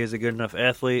out. He is a good enough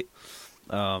athlete.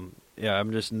 Yeah,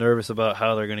 I'm just nervous about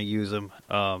how they're going to use him.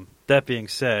 That being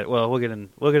said, well, we'll get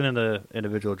into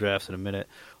individual drafts in a minute.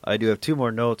 I do have 2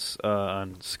 more notes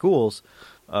on schools.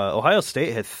 Ohio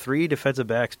State had 3 defensive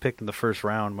backs picked in the first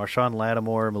round. Marshawn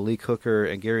Lattimore, Malik Hooker,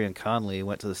 and Garyon Conley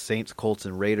went to the Saints, Colts,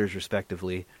 and Raiders,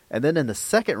 respectively. And then in the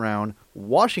second round,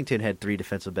 Washington had 3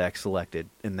 defensive backs selected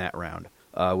in that round,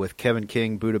 with Kevin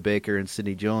King, Budda Baker, and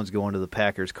Sidney Jones going to the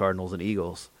Packers, Cardinals, and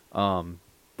Eagles.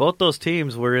 Both those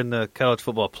teams were in the college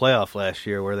football playoff last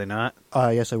year, were they not?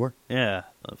 Yes, they were. Yeah.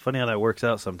 Funny how that works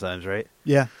out sometimes, right?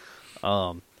 Yeah.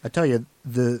 I tell you,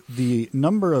 the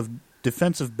number of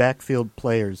defensive backfield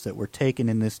players that were taken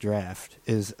in this draft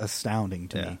is astounding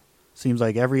to me. Seems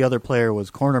like every other player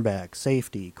was cornerback,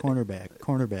 safety,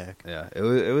 cornerback. Yeah,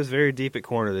 it was very deep at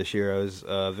corner this year. I was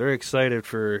very excited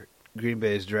for Green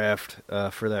Bay's draft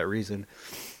for that reason.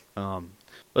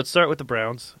 Let's start with the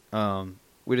Browns.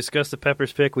 We discussed the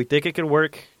Peppers pick. We think it can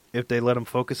work if they let them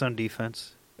focus on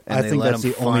defense. And I think that's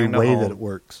the only way that it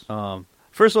works.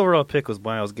 First overall pick was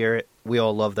Myles Garrett. We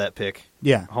all love that pick.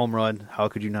 Yeah. Home run. How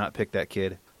could you not pick that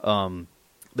kid?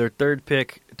 Their third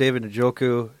pick, David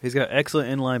Njoku. He's got excellent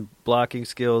inline blocking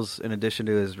skills in addition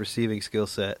to his receiving skill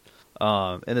set.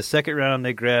 In the second round,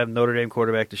 they grabbed Notre Dame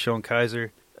quarterback Deshaun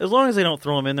Kaiser. As long as they don't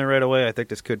throw him in there right away, I think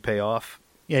this could pay off.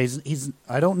 Yeah, he's.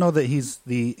 I don't know that he's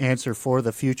the answer for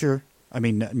the future. I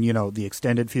mean, you know, the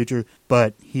extended future,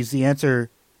 but he's the answer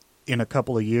in a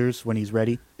couple of years when he's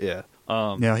ready. Yeah.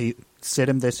 He sit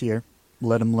him this year,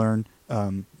 let him learn,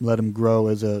 let him grow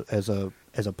as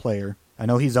a player. I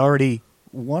know he's already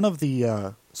one of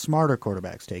the smarter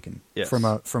quarterbacks taken from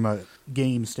a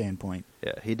game standpoint.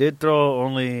 Yeah, he did throw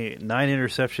only 9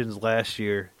 interceptions last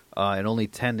year and only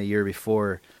 10 the year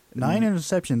before. 9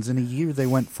 interceptions in a year they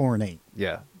went 4-8.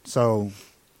 Yeah. So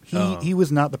he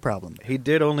was not the problem. He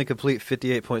did only complete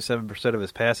 58.7% of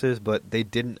his passes, but they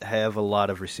didn't have a lot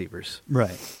of receivers.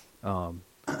 Right.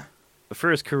 For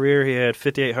his career, he had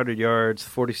 5,800 yards,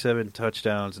 47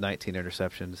 touchdowns, 19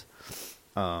 interceptions.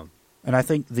 And I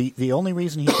think the only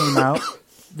reason he came out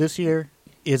this year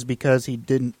is because he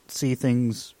didn't see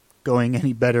things going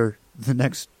any better the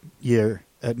next year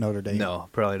at Notre Dame. No,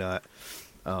 probably not.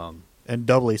 And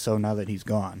doubly so now that he's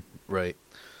gone. Right.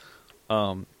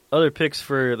 Other picks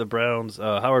for the Browns,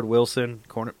 Howard Wilson,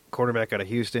 cornerback out of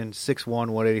Houston, 6'1",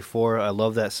 184. I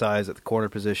love that size at the corner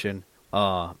position.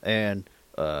 And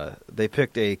they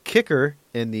picked a kicker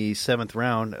in the 7th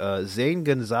round, Zane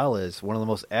Gonzalez, one of the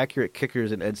most accurate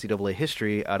kickers in NCAA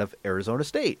history out of Arizona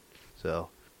State. So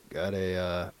got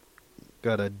a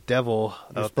devil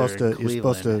out there in Cleveland. You're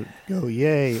supposed to go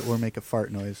yay or make a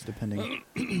fart noise, depending.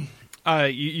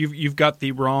 You've got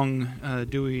the wrong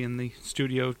Dewey in the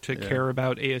studio to care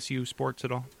about ASU sports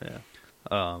at all.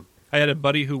 Yeah. I had a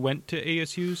buddy who went to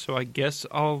ASU, so I guess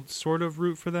I'll sort of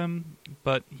root for them,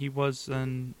 but he was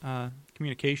an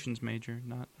communications major,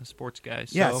 not a sports guy.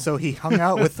 So. Yeah, so he hung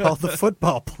out with all the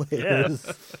football players.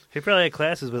 Yeah. He probably had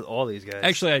classes with all these guys.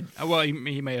 Actually,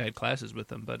 he may have had classes with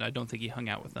them, but I don't think he hung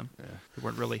out with them. Yeah. They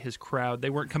weren't really his crowd. They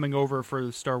weren't coming over for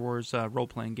the Star Wars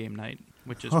role-playing game night,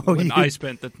 which is when I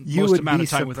spent the most amount of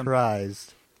time with them. You would be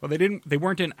surprised. Well, they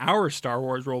weren't in our Star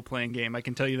Wars role-playing game, I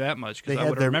can tell you that much, because I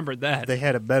would have remembered that. They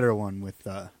had a better one with...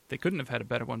 They couldn't have had a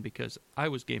better one because I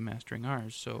was game mastering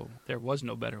ours, so there was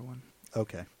no better one.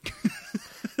 Okay.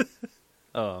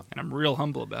 And I'm real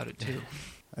humble about it, too.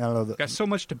 I don't know. Got so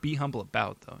much to be humble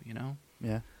about, though, you know?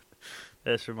 Yeah.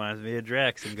 This reminds me of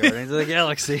Drax in Guardians of the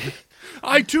Galaxy.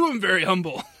 I, too, am very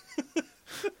humble.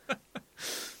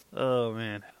 Oh,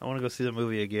 man. I want to go see the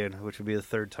movie again, which would be the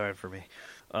 3rd time for me.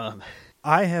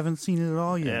 I haven't seen it at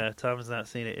all yet. Yeah, Tom has not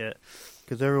seen it yet.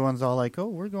 Because everyone's all like, oh,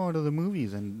 we're going to the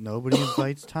movies, and nobody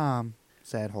invites Tom.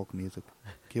 Sad Hulk music.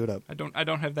 Cue it up. I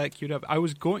don't have that queued up. I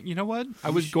was going, you know what? I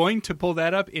was going to pull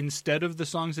that up instead of the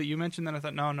songs that you mentioned, then I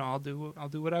thought, no, I'll do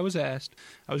what I was asked.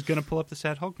 I was going to pull up the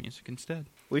Sad Hulk music instead.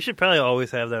 We should probably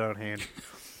always have that on hand.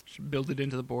 Should build it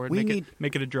into the board,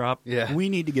 make it a drop. Yeah. We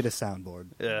need to get a soundboard.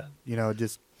 Yeah. You know,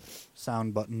 just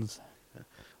sound buttons.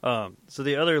 So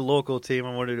the other local team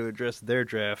I wanted to address their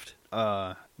draft,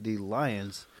 the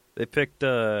Lions. They picked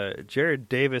Jared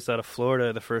Davis out of Florida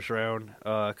in the 1st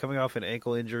round, coming off an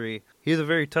ankle injury. He's a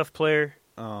very tough player.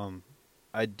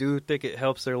 I do think it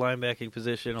helps their linebacking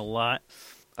position a lot.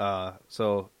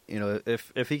 So, you know,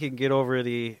 if he can get over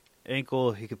the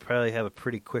ankle, he could probably have a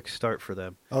pretty quick start for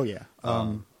them. Oh, yeah.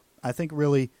 I think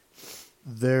really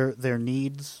their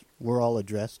needs were all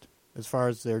addressed as far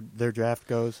as their draft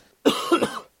goes.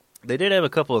 They did have a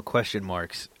couple of question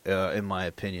marks, in my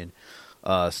opinion,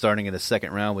 starting in the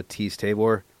 2nd round with Tease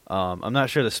Tabor. I'm not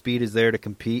sure the speed is there to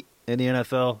compete in the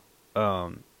NFL.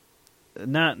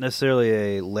 Not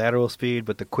necessarily a lateral speed,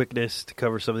 but the quickness to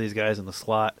cover some of these guys in the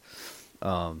slot.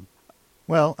 There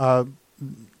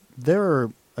are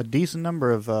a decent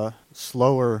number of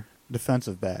slower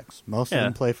defensive backs. Most of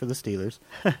them play for the Steelers.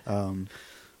 And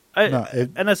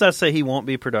that's not to say he won't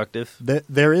be productive.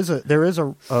 There is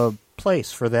a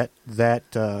place for that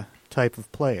type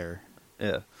of player.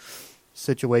 Yeah.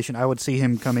 Situation. I would see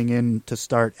him coming in to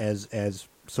start as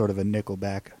sort of a nickel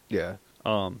back. Yeah.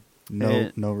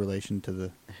 No relation to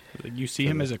the. You see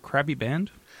him as a crappy band?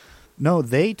 No,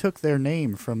 they took their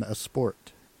name from a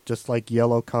sport, just like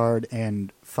Yellow Card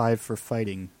and Five for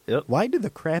Fighting. Yep. Why do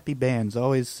the crappy bands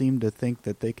always seem to think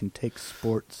that they can take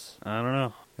sports? I don't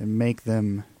know. And make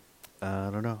them.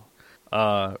 I don't know.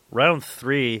 Round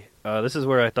 3. This is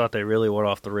where I thought they really went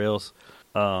off the rails.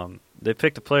 They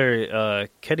picked a player,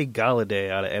 Kenny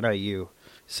Galladay out of NIU.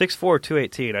 6'4",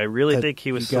 218. I really think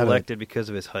he was selected because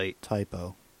of his height.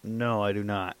 Typo. No, I do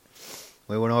not.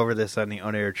 We went over this on the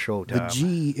unaired show, Tom. The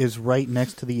G is right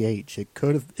next to the H. It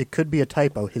could be a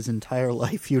typo his entire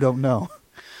life. You don't know.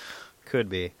 Could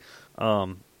be.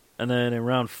 And then in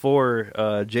round 4,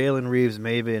 Jalen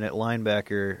Reeves-Maybin at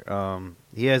linebacker.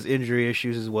 He has injury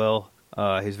issues as well.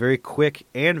 He's very quick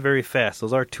and very fast.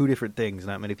 Those are 2 different things.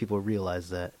 Not many people realize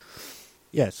that.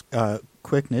 Yes,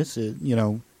 quickness.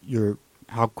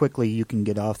 How quickly you can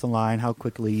get off the line, how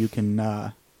quickly you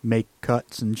can make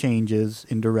cuts and changes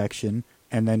in direction,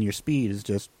 and then your speed is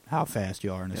just how fast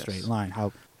you are in a straight line.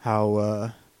 How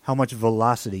much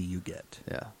velocity you get.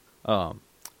 Yeah.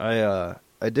 I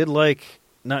did like,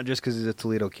 not just because he's a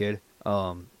Toledo kid.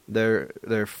 Their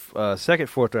 2nd,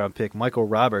 4th round pick, Michael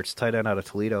Roberts, tight end out of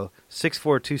Toledo, 6'4",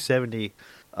 270,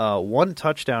 1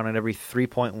 touchdown in every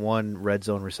 3.1 red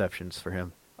zone receptions for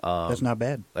him. That's not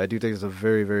bad. I do think it's a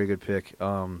very, very good pick.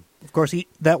 Of course,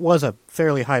 that was a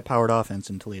fairly high-powered offense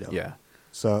in Toledo. Yeah.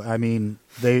 So, I mean,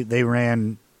 they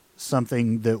ran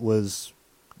something that was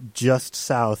just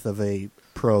south of a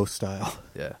pro style.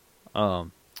 Yeah.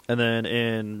 And then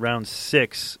in round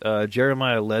 6,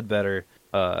 Jeremiah Ledbetter,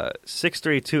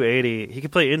 6'3", 280. He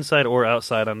can play inside or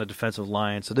outside on the defensive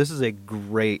line. So this is a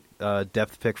great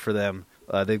depth pick for them.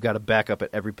 They've got a backup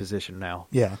at every position now.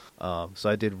 Yeah. So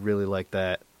I did really like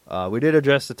that. We did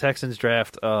address the Texans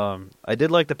draft. I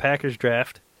did like the Packers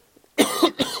draft.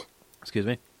 Excuse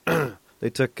me. They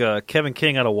took Kevin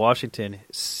King out of Washington,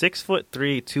 6'3",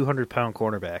 200-pound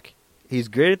cornerback. He's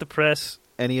great at the press,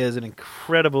 and he has an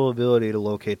incredible ability to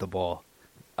locate the ball.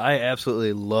 I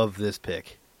absolutely love this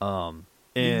pick. In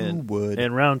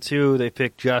round 2, they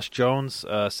picked Josh Jones,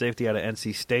 safety out of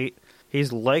NC State.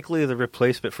 He's likely the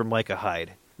replacement for Micah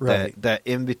Hyde. Right. That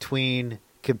in between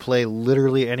can play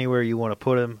literally anywhere you want to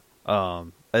put him.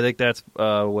 I think that's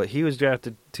what he was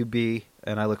drafted to be,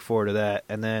 and I look forward to that.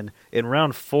 And then in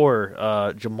round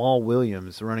 4, Jamal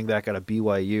Williams, running back out of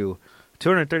BYU,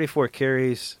 234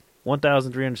 carries,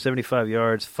 1,375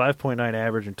 yards, 5.9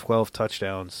 average, and 12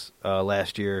 touchdowns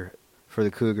last year for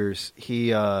the Cougars.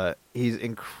 He's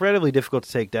incredibly difficult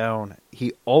to take down.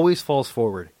 He always falls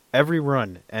forward. Every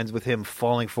run ends with him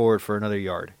falling forward for another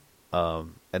yard.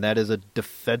 And that is a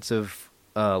defensive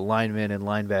lineman and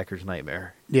linebacker's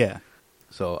nightmare. Yeah.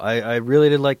 So I really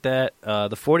did like that. The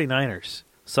 49ers,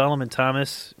 Solomon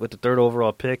Thomas with the 3rd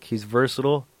overall pick. He's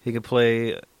versatile. He can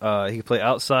play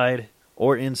outside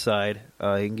or inside.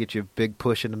 He can get you a big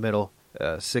push in the middle.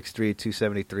 6'3",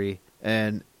 273.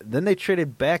 And then they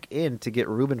traded back in to get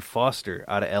Reuben Foster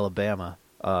out of Alabama.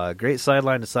 Great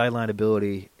sideline-to-sideline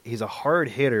ability. He's a hard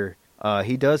hitter.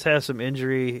 He does have some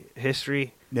injury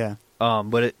history. Yeah.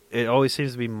 But it always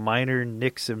seems to be minor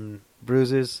nicks and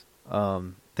bruises,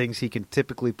 things he can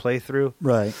typically play through.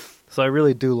 Right. So I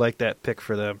really do like that pick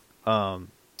for them. And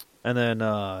then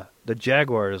the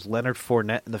Jaguars, Leonard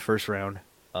Fournette in the 1st round.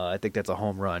 I think that's a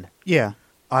home run. Yeah.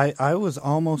 I was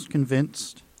almost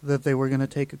convinced that they were going to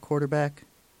take a quarterback.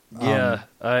 Yeah,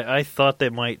 I thought they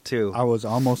might too. I was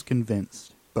almost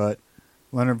convinced, but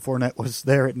Leonard Fournette was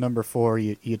there at number 4.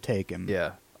 You take him.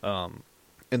 Yeah.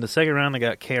 In the 2nd round, they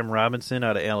got Cam Robinson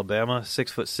out of Alabama,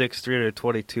 6'6",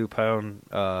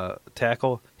 322-pound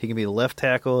tackle. He can be the left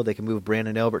tackle. They can move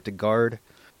Brandon Elbert to guard.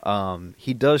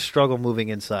 He does struggle moving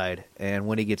inside, and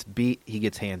when he gets beat, he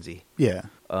gets handsy. Yeah.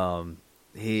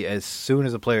 He, as soon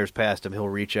as a player's past him, he'll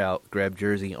reach out, grab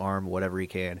jersey, arm, whatever he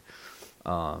can.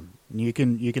 You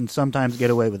can sometimes get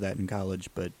away with that in college,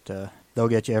 but they'll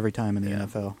get you every time in the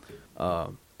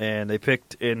NFL. And they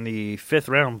picked in the 5th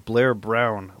round Blair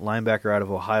Brown, linebacker out of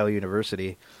Ohio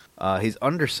University. He's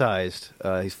undersized.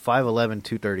 He's 5'11",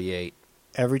 238.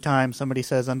 Every time somebody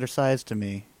says undersized to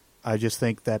me, I just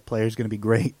think that player's going to be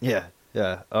great. Yeah.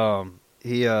 He'll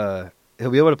be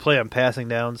able to play on passing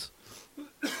downs.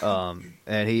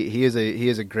 And he is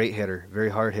a great hitter, very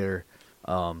hard hitter.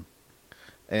 And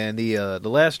the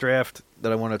last draft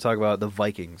that I want to talk about, the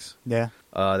Vikings. Yeah.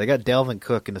 They got Dalvin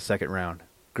Cook in the 2nd round.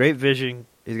 Great vision.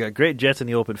 He's got great jets in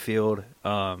the open field.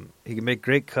 He can make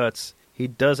great cuts. He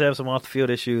does have some off-the-field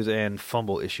issues and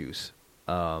fumble issues.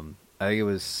 I think it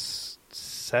was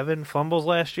 7 fumbles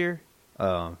last year.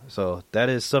 So that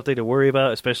is something to worry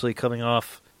about, especially coming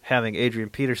off having Adrian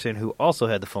Peterson, who also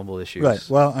had the fumble issues. Right.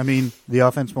 Well, I mean, the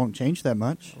offense won't change that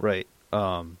much. Right.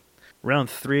 Round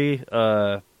 3,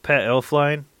 Pat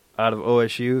Elflein out of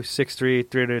OSU, 6'3",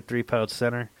 303-pound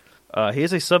center. He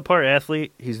is a subpar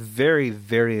athlete. He's very,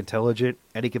 very intelligent,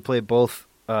 and he can play both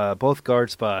guard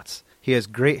spots. He has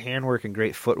great handwork and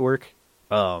great footwork.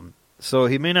 So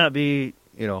he may not be,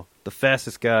 the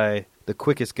fastest guy, the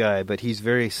quickest guy, but he's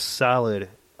very solid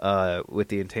with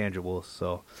the intangibles.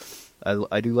 So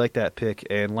I do like that pick.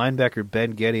 And linebacker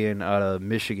Ben Gedeon out of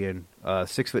Michigan,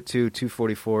 6'2",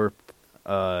 244.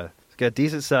 He's got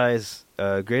decent size,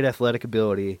 great athletic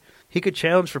ability. He could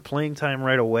challenge for playing time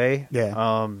right away.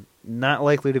 Yeah. Not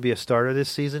likely to be a starter this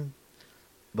season,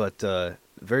 but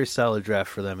very solid draft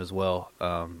for them as well.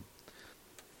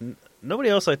 Nobody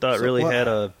else I thought really had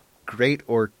a great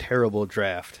or terrible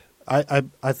draft. I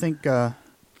think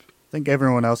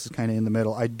everyone else is kind of in the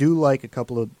middle. I do like a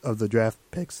couple of the draft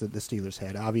picks that the Steelers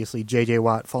had. Obviously, J.J.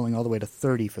 Watt falling all the way to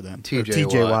 30 for them.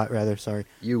 T.J. Watt, rather. Sorry.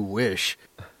 You wish.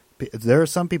 There are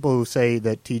some people who say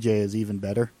that T.J. is even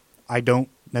better. I don't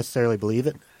necessarily believe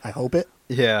it. I hope it.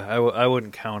 Yeah, I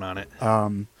wouldn't count on it.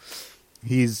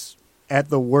 He's at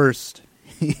the worst.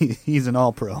 He's an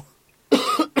All-Pro.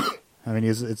 I mean,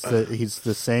 he's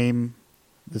the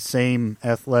same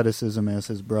athleticism as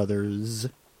his brothers.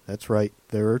 That's right.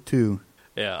 There are 2.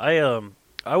 Yeah,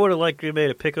 I would have liked Green Bay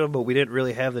to pick him, but we didn't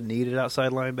really have the needed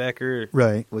outside linebacker.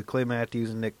 Right. With Clay Matthews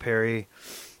and Nick Perry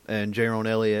and Jaron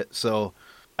Elliott, so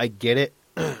I get it.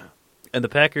 And the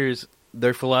Packers,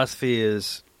 their philosophy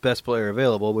is best player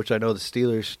available, which I know the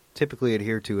Steelers typically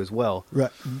adhere to as well. Right.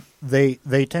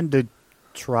 They tend to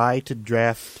try to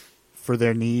draft for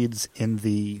their needs in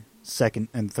the 2nd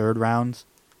and 3rd rounds,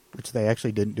 which they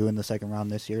actually didn't do in the 2nd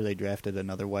round this year. They drafted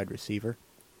another wide receiver.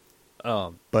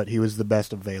 But he was the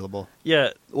best available.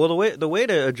 Yeah, well, the way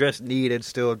to address need and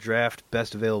still draft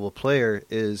best available player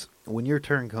is when your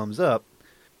turn comes up,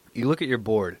 you look at your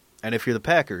board, and if you're the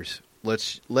Packers,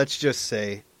 let's just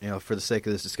say, for the sake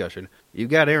of this discussion, you've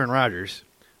got Aaron Rodgers.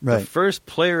 Right. The first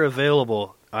player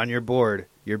available on your board,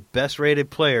 your best rated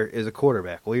player, is a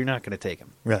quarterback. Well, you're not going to take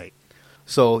him. Right.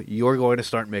 So you're going to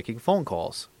start making phone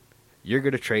calls. You're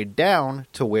going to trade down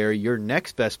to where your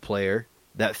next best player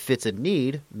that fits a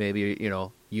need, maybe,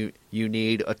 you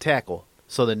need a tackle.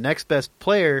 So the next best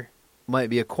player might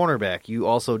be a cornerback. You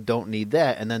also don't need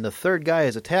that. And then the third guy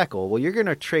is a tackle. Well, you're going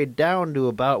to trade down to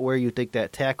about where you think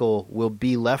that tackle will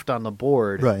be left on the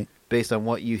board, right, based on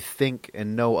what you think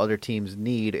and know other teams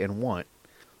need and want.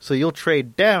 So you'll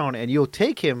trade down, and you'll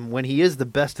take him when he is the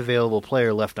best available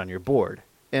player left on your board.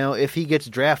 If he gets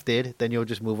drafted, then you'll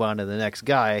just move on to the next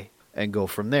guy and go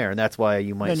from there. And that's why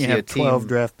you might see a team... 12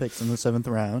 draft picks in the 7th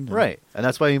round. Right. And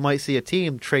that's why you might see a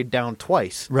team trade down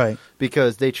twice. Right.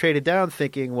 Because they traded down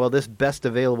thinking, well, this best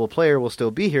available player will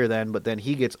still be here then, but then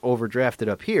he gets overdrafted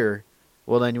up here.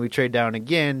 Well, then we trade down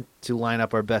again to line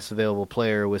up our best available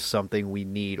player with something we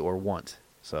need or want.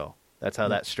 So that's how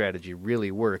that strategy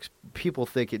really works. People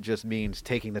think it just means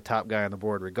taking the top guy on the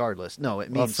board regardless. No,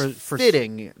 it means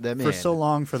fitting them in. For so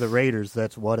long for the Raiders,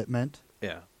 that's what it meant.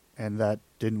 Yeah. And that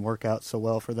didn't work out so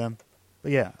well for them.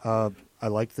 But yeah, I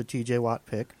liked the T.J. Watt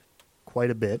pick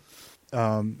quite a bit.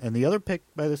 And the other pick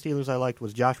by the Steelers I liked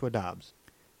was Joshua Dobbs.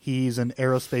 He's an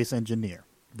aerospace engineer.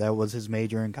 That was his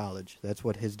major in college. That's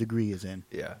what his degree is in.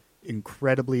 Yeah.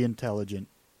 Incredibly intelligent,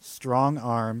 strong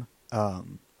arm.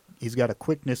 He's got a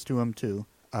quickness to him, too.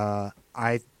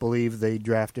 I believe they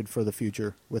drafted for the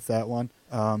future with that one.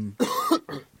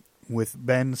 With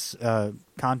Ben's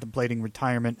contemplating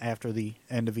retirement after the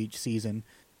end of each season,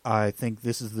 I think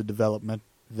this is the development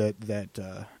that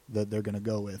they're going to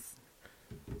go with.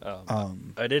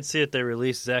 I did see that they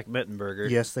released Zach Mettenberger.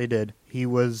 Yes, they did. He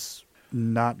was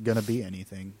not going to be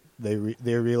anything. They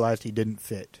realized he didn't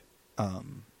fit.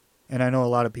 And I know a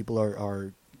lot of people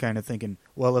are kind of thinking,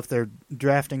 well, if they're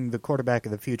drafting the quarterback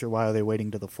of the future, why are they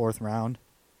waiting to the 4th round?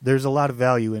 There's a lot of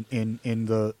value in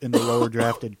the lower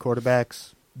drafted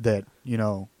quarterbacks that,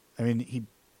 I mean,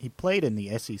 he played in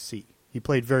the SEC. He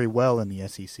played very well in the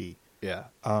SEC. Yeah.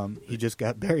 He just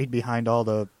got buried behind all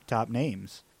the top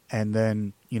names. And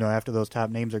then, after those top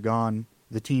names are gone,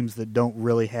 the teams that don't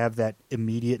really have that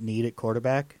immediate need at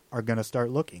quarterback are going to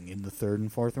start looking in the 3rd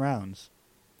and 4th rounds.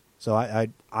 So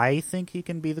I think he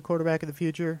can be the quarterback of the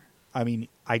future. I mean,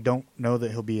 I don't know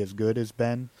that he'll be as good as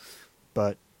Ben,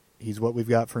 but he's what we've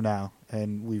got for now,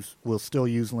 and we'll still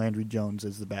use Landry Jones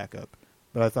as the backup.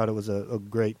 But I thought it was a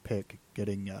great pick,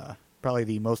 getting probably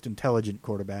the most intelligent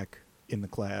quarterback in the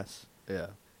class. Yeah.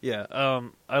 Yeah,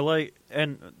 I like,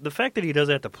 and the fact that he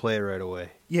doesn't have to play right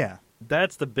away. Yeah.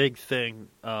 That's the big thing.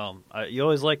 You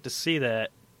always like to see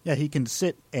that. Yeah, he can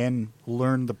sit and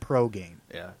learn the pro game.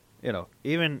 Yeah.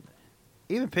 Even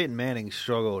Peyton Manning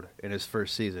struggled in his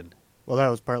first season. Well, that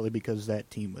was partly because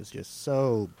that team was just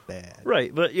so bad.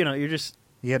 Right, but, you're just...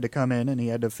 He had to come in and he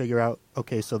had to figure out,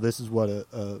 okay, so this is what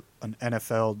an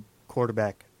NFL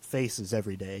quarterback faces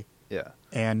every day. Yeah.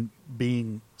 And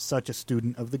being such a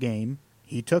student of the game,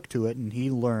 he took to it and he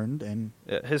learned. And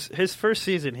his first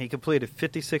season, he completed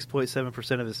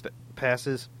 56.7% of his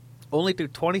passes, only threw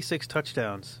 26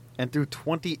 touchdowns, and threw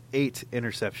 28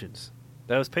 interceptions.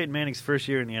 That was Peyton Manning's first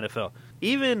year in the NFL.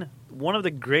 Even one of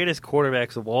the greatest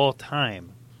quarterbacks of all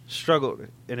time struggled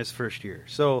in his first year.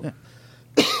 So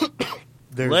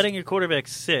letting your quarterback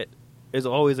sit is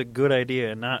always a good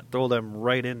idea and not throw them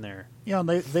right in there. Yeah,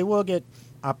 they will get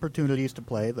opportunities to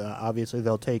play. Obviously,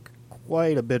 they'll take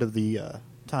quite a bit of the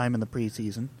time in the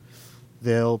preseason.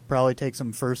 They'll probably take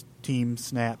some first-team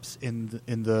snaps in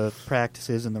the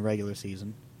practices in the regular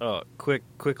season. Oh,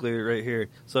 quickly right here.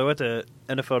 So I went to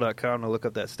NFL.com to look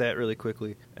up that stat really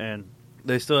quickly, and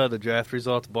they still have the draft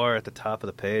results bar at the top of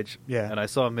the page. Yeah. And I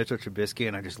saw Mitchell Trubisky,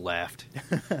 and I just laughed.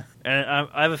 And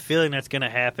I have a feeling that's going to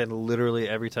happen literally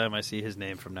every time I see his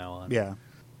name from now on. Yeah.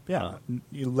 Yeah.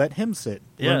 You let him sit,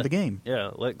 learn the game.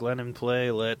 Yeah, let Glennon play,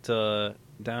 let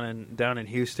down in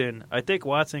Houston. I think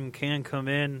Watson can come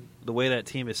in the way that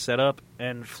team is set up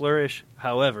and flourish.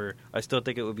 However, I still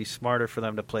think it would be smarter for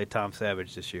them to play Tom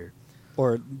Savage this year.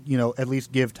 Or, at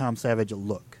least give Tom Savage a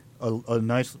look.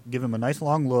 Give him a nice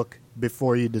long look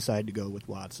before you decide to go with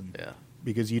Watson. Yeah.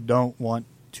 Because you don't want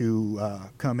to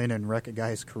come in and wreck a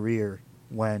guy's career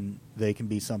when they can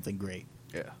be something great.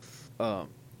 Yeah.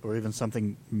 Or even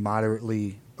something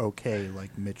moderately okay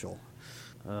like Mitchell.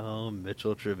 Oh,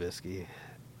 Mitchell Trubisky.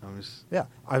 Yeah,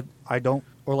 I don't,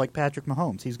 or like Patrick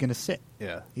Mahomes. He's going to sit.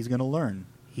 Yeah. He's going to learn.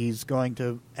 he's going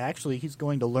to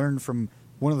learn from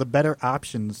one of the better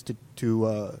options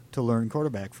to learn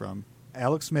quarterback from.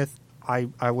 Alex Smith,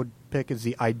 I would pick as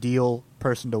the ideal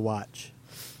person to watch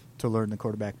to learn the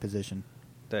quarterback position.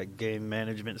 That game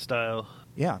management style.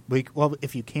 Yeah,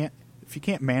 if you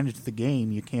can't manage the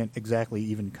game, you can't exactly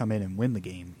even come in and win the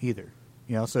game either.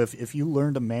 So if you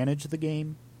learn to manage the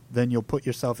game, then you'll put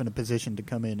yourself in a position to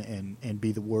come in and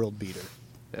be the world beater.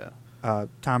 Yeah.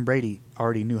 Tom Brady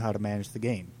already knew how to manage the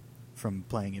game from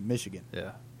playing in Michigan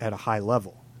at a high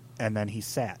level, and then he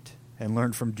sat and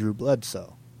learned from Drew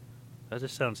Bledsoe. That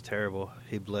just sounds terrible.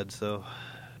 He bled so.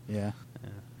 Yeah.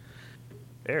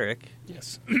 Eric.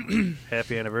 Yes.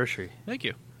 Happy anniversary. Thank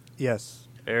you. Yes.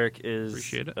 Eric is,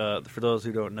 Appreciate it. For those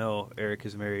who don't know, Eric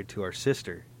is married to our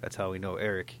sister. That's how we know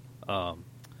Eric.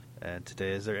 And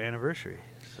today is their anniversary.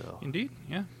 So Indeed,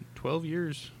 yeah. 12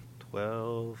 years.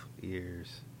 12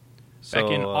 years. Back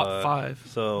in So, 05.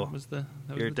 So that was the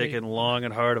you're date. thinking long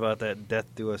and hard about that death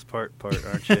do us part,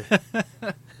 aren't you?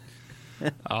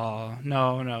 Oh,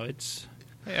 no. It's,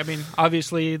 I mean,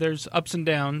 obviously there's ups and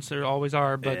downs. There always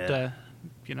are, but,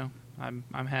 I'm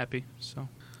happy, so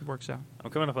it works out.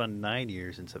 I'm coming up on 9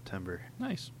 years in September.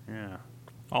 Nice. Yeah.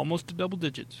 Almost to double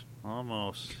digits.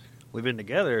 Almost. We've been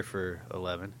together for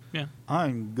 11. Yeah.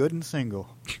 I'm good and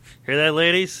single. Hear that,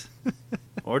 ladies?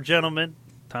 Or gentlemen.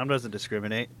 Tom doesn't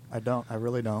discriminate. I don't. I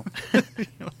really don't.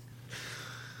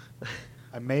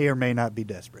 I may or may not be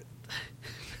desperate.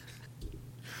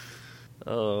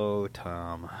 Oh,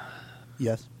 Tom.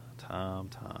 Yes. Tom.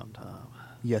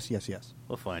 Yes.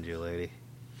 We'll find you a lady.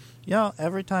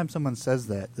 Every time someone says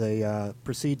that, they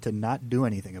proceed to not do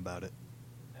anything about it.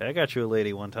 Hey, I got you a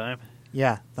lady one time.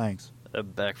 Yeah, thanks.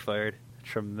 That backfired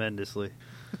tremendously.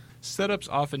 Setups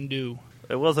often do.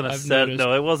 It wasn't a I've set. noticed.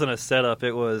 No, it wasn't a setup.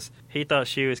 It was he thought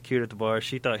she was cute at the bar.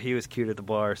 She thought he was cute at the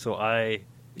bar. So I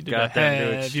You did got a, them to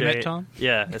 "Have exchange. you met Tom?"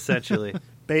 Yeah, essentially.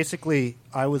 Basically,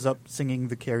 I was up singing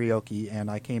the karaoke,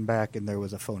 and I came back, and there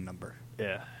was a phone number.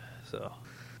 Yeah. So,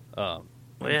 And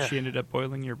yeah. she ended up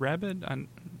boiling your rabbit.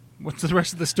 What's the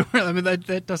rest of the story? I mean, that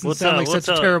doesn't We'll sound tell- like we'll such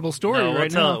a tell- terrible story no,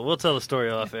 right now. We'll tell the story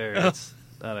off air. It's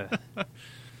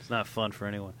not fun for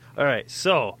anyone. All right,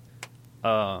 so,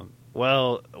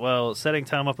 setting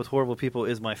Tom up with horrible people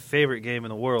is my favorite game in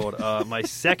the world. My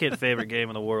second favorite game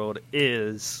in the world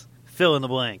is fill in the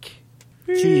blank.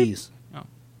 Cheese.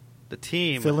 The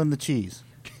team. Fill in the cheese.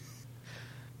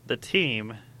 The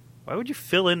team. Why would you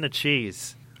fill in the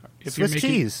cheese? Swiss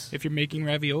cheese. If you're making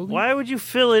ravioli, Why would you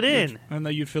fill it in? I know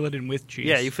you'd fill it in with cheese.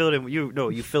 Yeah, you fill it in.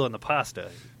 You fill in the pasta.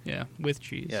 Yeah, with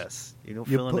cheese. Yes, you don't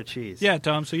You fill in the put- cheese. Yeah,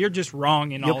 Tom. So you're just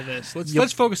wrong in You- all this. you-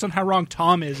 Let's focus on how wrong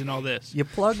Tom is in all this. You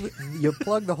plug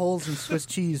the holes in Swiss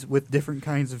cheese with different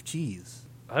kinds of cheese.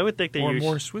 I would think that Or you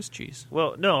more Swiss cheese.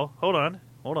 Well, no, hold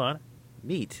on.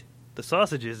 Meat. The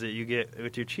sausages that you get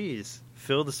with your cheese.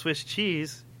 Fill the Swiss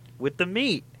cheese with the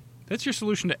meat. That's your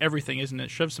solution to everything, isn't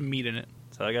it? Shove some meat in it.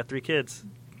 So I got 3 kids.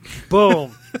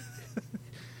 Boom.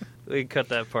 We can cut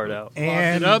that part out.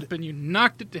 And Locked it up and you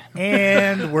knocked it down.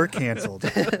 and we're canceled.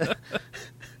 That's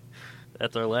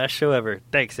our last show ever.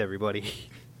 Thanks, everybody.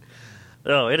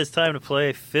 Oh, it is time to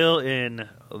play Fill in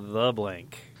the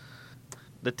Blank.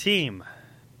 The team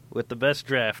with the best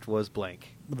draft was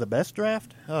blank. The best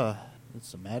draft?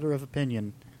 It's a matter of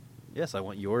opinion. Yes, I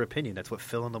want your opinion. That's what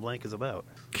Fill in the Blank is about.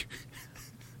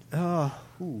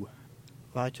 Ooh.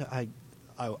 I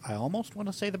almost want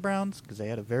to say the Browns because they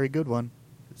had a very good one.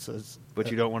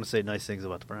 But you don't want to say nice things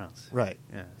about the Browns. Right.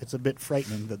 Yeah. It's a bit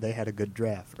frightening that they had a good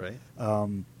draft. Right?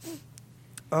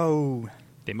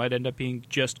 They might end up being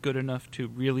just good enough to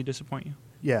really disappoint you.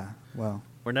 Yeah, well,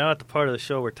 We're now at the part of the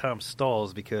show where Tom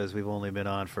stalls because we've only been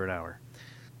on for an hour.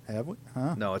 have we?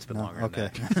 Huh? No, it's been longer Okay.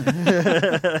 than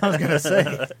that. I was going to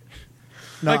say.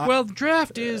 No, the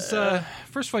draft is,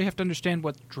 first of all, you have to understand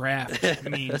what draft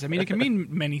means. I mean, it can mean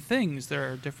many things.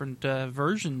 There are different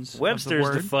versions Webster's of the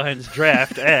word. defines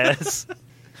draft as...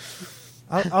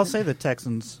 I'll say the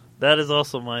Texans. That is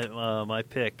also my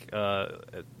pick.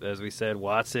 As we said,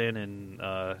 Watson and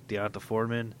Deonta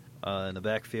Foreman in the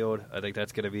backfield. I think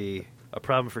that's going to be a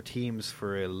problem for teams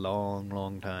for a long,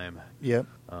 long time. Yep.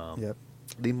 Yep.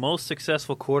 The most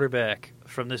successful quarterback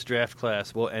from this draft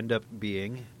class will end up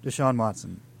being... Deshaun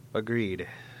Watson. Agreed.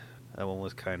 That one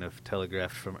was kind of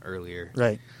telegraphed from earlier.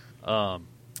 Right. Your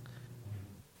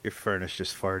furnace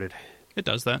just farted. It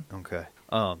does that. Okay.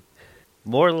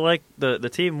 More like the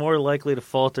team more likely to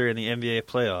falter in the NBA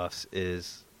playoffs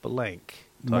is blank.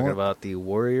 Talking about the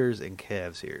Warriors and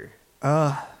Cavs here.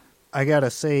 I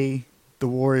gotta say the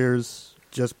Warriors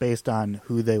just based on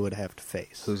who they would have to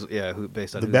face. Who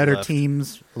based on the who's better left.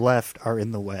 teams left are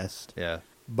in the West. Yeah.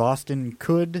 Boston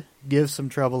could give some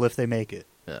trouble if they make it.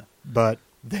 Yeah. But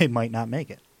they might not make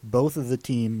it. Both of the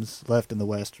teams left in the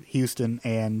West, Houston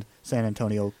and San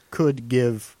Antonio, could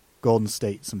give Golden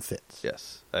State some fits.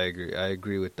 Yes, I agree. I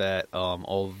agree with that.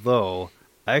 Although,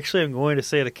 actually, I'm going to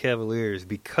say the Cavaliers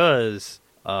because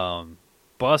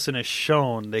Boston has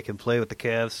shown they can play with the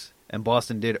Cavs, and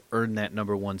Boston did earn that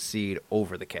number 1 seed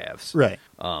over the Cavs. Right.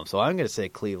 So I'm going to say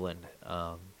Cleveland.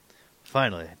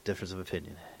 Finally, difference of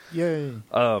opinion. Yay.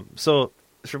 So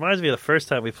this reminds me of the first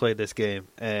time we played this game,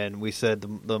 and we said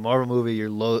the Marvel movie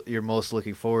you're most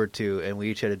looking forward to, and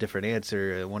we each had a different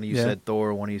answer. One of you said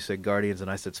Thor, one of you said Guardians, and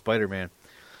I said Spider-Man.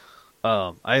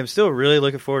 I am still really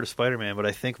looking forward to Spider-Man, but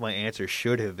I think my answer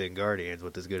should have been Guardians,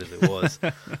 with as good as it was.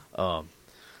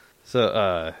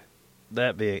 That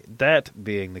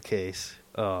being the case,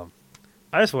 I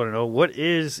just want to know, what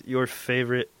is your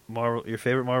favorite Marvel? Your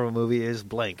favorite Marvel movie is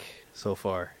blank so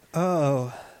far.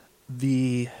 Oh,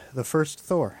 the first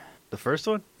Thor. The first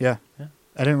one? Yeah.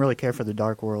 I didn't really care for the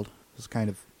Dark World. It was kind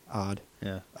of odd.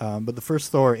 Yeah. But the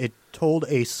first Thor, it told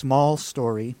a small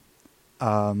story,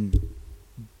 but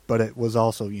it was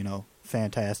also,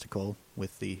 fantastical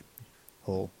with the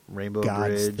whole Rainbow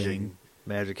gods Bridge thing. and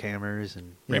magic hammers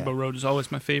and Rainbow Road is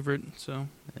always my favorite, so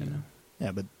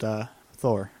Yeah, but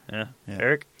Thor. Yeah. Yeah.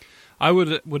 Eric? I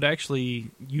would actually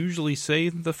usually say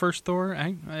the first Thor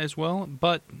as well,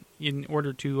 but in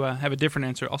order to have a different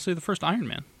answer, I'll say the first Iron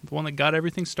Man, the one that got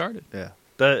everything started. Yeah.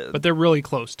 But they're really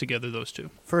close together, those two.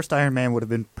 First Iron Man would have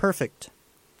been perfect,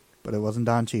 but it wasn't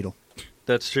Don Cheadle.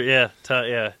 That's true. Yeah.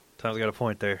 Tom's got a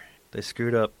point there. They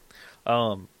screwed up.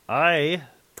 I'm going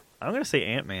to say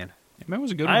Ant-Man. Ant-Man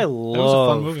was a good one. I That was a fun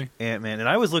love movie. Ant-Man, and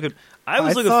I was looking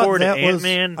forward to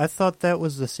Ant-Man. I thought that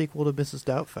was the sequel to Mrs.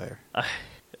 Doubtfire.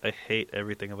 I hate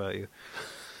everything about you.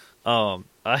 I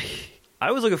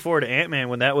was looking forward to Ant-Man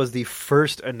when that was the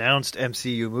first announced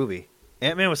MCU movie.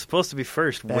 Ant-Man was supposed to be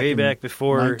first way back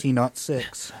before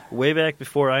 1906. Way back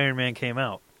before Iron Man came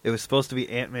out. It was supposed to be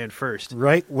Ant-Man first.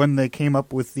 Right when they came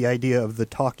up with the idea of the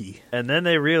talkie. And then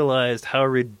they realized how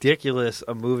ridiculous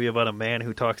a movie about a man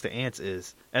who talks to ants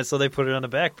is. And so they put it on the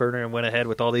back burner and went ahead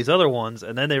with all these other ones.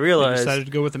 And then they They realized... decided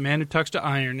to go with the man who talks to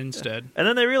iron instead. And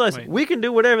then they realized, we can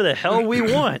do whatever the hell we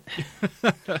want.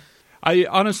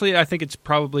 I think it's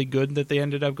probably good that they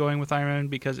ended up going with Iron Man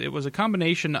because it was a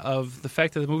combination of the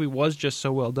fact that the movie was just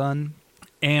so well done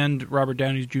and Robert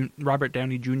Downey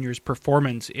Jr.'s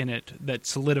performance in it that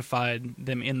solidified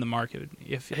them in the market.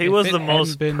 He was the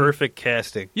most perfect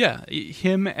casting. Yeah,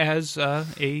 him as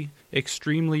a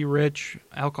extremely rich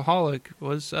alcoholic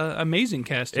was amazing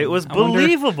casting. It was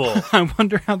believable. I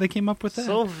wonder how they came up with that.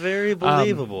 So very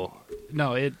believable.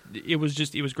 No, it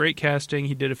was great casting.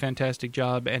 He did a fantastic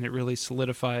job, and it really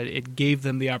solidified. It gave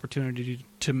them the opportunity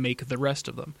to make the rest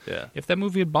of them. Yeah. If that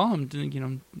movie had bombed,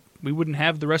 we wouldn't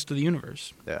have the rest of the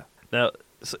universe. Yeah. Now,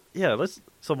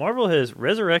 so Marvel has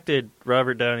resurrected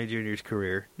Robert Downey Jr.'s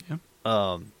career.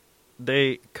 Yeah.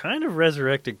 They kind of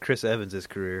resurrected Chris Evans'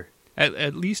 career.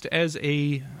 At least as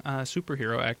a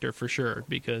superhero actor, for sure,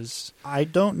 because I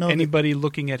don't know anybody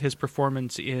looking at his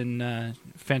performance in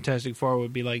Fantastic Four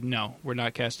would be like, no, we're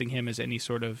not casting him as any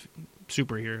sort of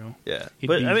superhero. Yeah,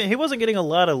 I mean, he wasn't getting a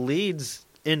lot of leads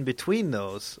in between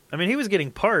those. I mean, he was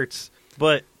getting parts,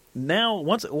 but now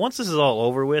once this is all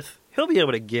over with, he'll be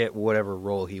able to get whatever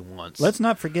role he wants. Let's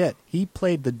not forget, he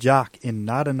played the jock in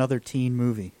Not Another Teen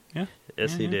Movie. Yeah.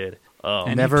 Yes, he did.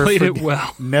 And he played it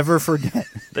well. Never forget.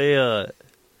 They've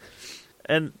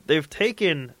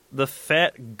taken the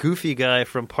fat, goofy guy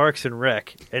from Parks and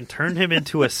Rec and turned him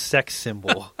into a sex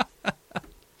symbol.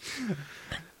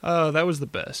 Oh, that was the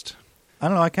best. I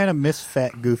don't know. I kind of miss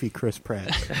fat, goofy Chris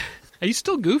Pratt. He's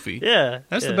still goofy. Yeah.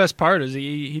 That's the best part is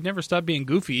he never stopped being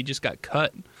goofy. He just got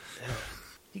cut.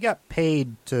 He got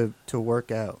paid to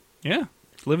work out. Yeah.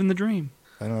 Living the dream.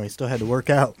 I don't know. He still had to work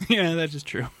out. Yeah, that is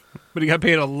true. But he got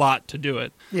paid a lot to do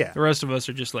it. Yeah. The rest of us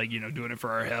are just like, doing it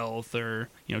for our health or,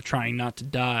 trying not to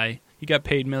die. He got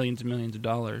paid millions and millions of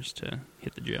dollars to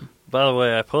hit the gym. By the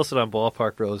way, I posted on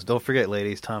Ballpark Bros. Don't forget,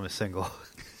 ladies, Tom is single.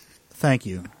 Thank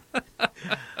you.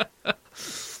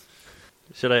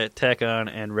 Should I tack on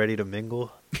and ready to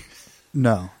mingle?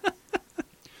 No.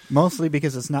 Mostly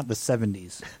because it's not the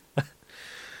 70s.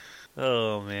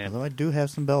 Oh, man. Although I do have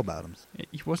some bell bottoms.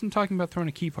 He wasn't talking about throwing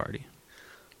a key party.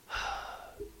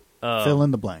 Fill in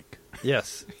the blank.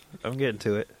 Yes, I'm getting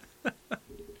to it.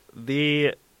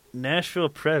 The Nashville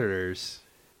Predators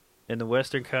in the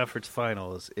Western Conference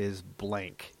Finals is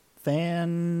blank.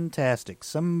 Fantastic.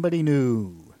 Somebody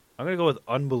new. I'm going to go with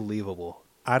unbelievable.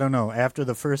 I don't know. After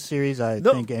the first series, I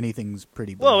think anything's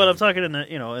pretty bad. Well, but I'm talking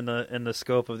in the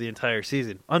scope of the entire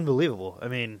season. Unbelievable. I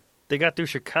mean, they got through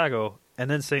Chicago and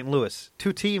then St. Louis,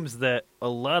 two teams that a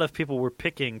lot of people were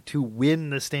picking to win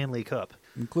the Stanley Cup,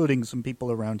 including some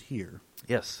people around here.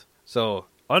 Yes, so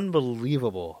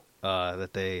unbelievable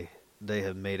that they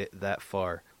have made it that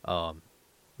far.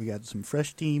 We got some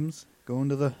fresh teams going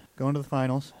to the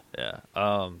finals. Yeah.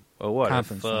 Well, what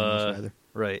Conference finals, rather.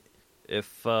 Right.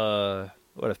 If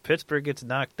Pittsburgh gets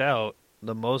knocked out,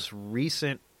 the most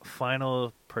recent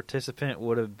final participant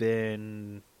would have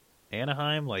been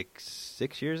Anaheim, like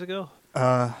 6 years ago.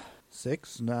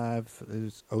 6? No, it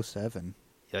was 2007.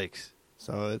 Yikes.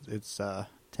 So it's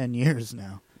 10 years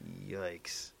now.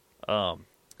 Yikes.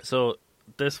 So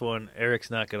this one Eric's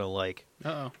not gonna like.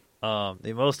 Uh-oh.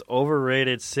 The most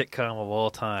overrated sitcom of all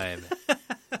time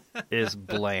is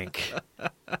blank.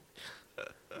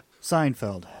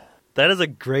 Seinfeld. That is a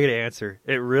great answer.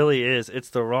 It really is. It's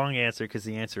the wrong answer because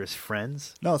the answer is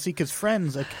Friends. No, see, because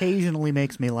Friends occasionally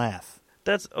makes me laugh.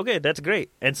 That's okay. That's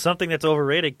great. And something that's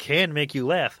overrated can make you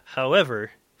laugh.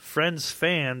 However, Friends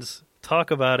fans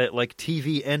talk about it like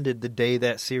TV ended the day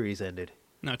that series ended.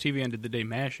 No, TV ended the day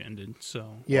MASH ended,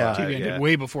 so Yeah. TV ended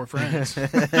way before Friends.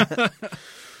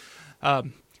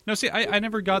 No, see, I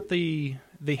never got the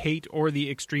hate or the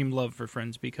extreme love for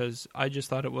Friends because I just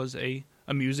thought it was a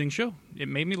amusing show. It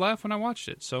made me laugh when I watched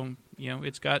it. So,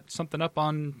 it's got something up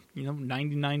on,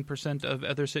 99% of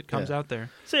other sitcoms out there.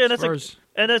 See,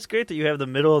 and that's great that you have the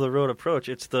middle of the road approach.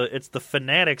 It's the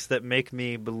fanatics that make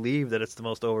me believe that it's the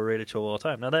most overrated show of all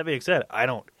time. Now, that being said, I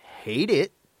don't hate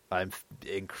it. I'm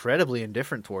incredibly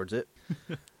indifferent towards it.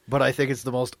 But I think it's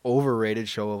the most overrated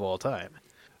show of all time.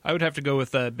 I would have to go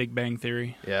with Big Bang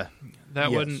Theory. Yeah.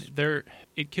 That one,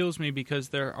 it kills me because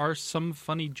there are some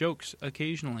funny jokes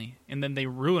occasionally, and then they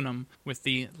ruin them with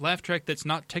the laugh track that's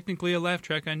not technically a laugh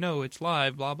track. I know, it's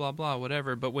live, blah, blah, blah,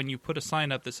 whatever. But when you put a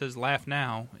sign up that says laugh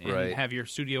now and have your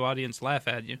studio audience laugh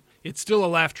at you, it's still a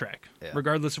laugh track,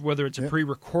 regardless of whether it's a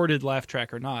pre-recorded laugh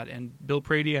track or not. And Bill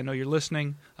Prady, I know you're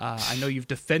listening. I know you've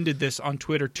defended this on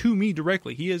Twitter to me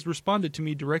directly. He has responded to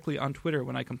me directly on Twitter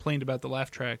when I complained about the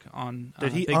laugh track on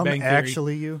Did he Big Bang Theory.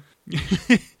 actually you?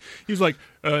 He was like,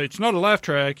 it's not a laugh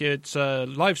track, it's a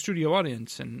live studio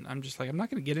audience. And I'm just like, I'm not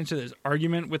going to get into this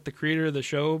argument with the creator of the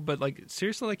show, but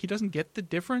seriously, he doesn't get the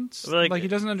difference. He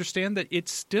doesn't understand that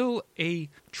it's still a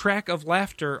track of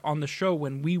laughter on the show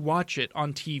when we watch it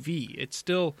on TV. It's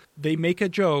still, they make a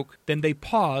joke, then they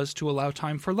pause to allow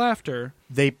time for laughter.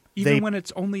 Even when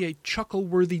it's only a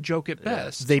chuckle-worthy joke at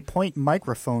best. They point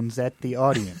microphones at the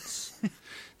audience.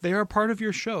 They are part of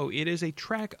your show. It is a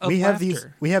track of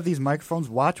laughter. We have these microphones.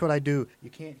 Watch what I do.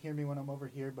 You can't hear me when I'm over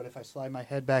here, but if I slide my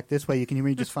head back this way, you can hear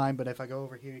me just fine. But if I go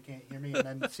over here, you can't hear me. And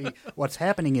then see, what's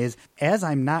happening is, as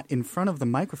I'm not in front of the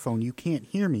microphone, you can't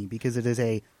hear me because it is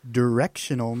a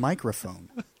directional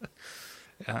microphone.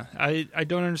 Yeah, I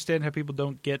don't understand how people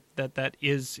don't get that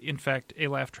is, in fact, a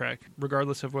laugh track,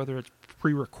 regardless of whether it's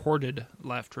pre-recorded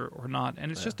laughter or not.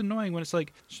 And it's just annoying when it's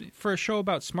like, for a show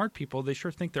about smart people, they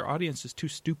sure think their audience is too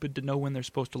stupid to know when they're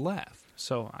supposed to laugh.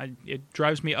 So it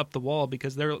drives me up the wall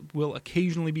because there will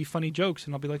occasionally be funny jokes,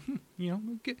 and I'll be like,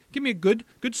 give me a good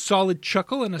solid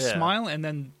chuckle and a smile, and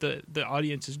then the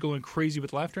audience is going crazy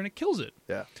with laughter, and it kills it.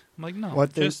 Yeah. I'm like, no.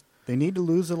 They need to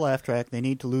lose the laugh track. They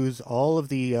need to lose all of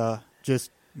the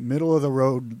just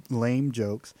middle-of-the-road lame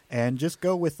jokes and just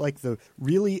go with the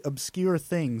really obscure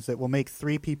things that will make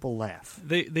three people laugh.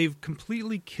 They've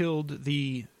completely killed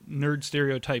the nerd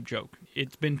stereotype joke.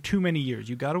 It's been too many years.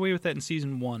 You got away with that in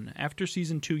season 1. After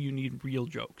season 2, you need real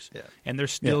jokes. Yeah. And they're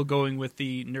still going with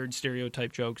the nerd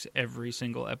stereotype jokes every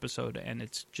single episode, and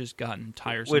it's just gotten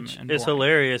tiresome. Which and is boring.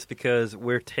 hilarious because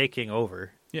we're taking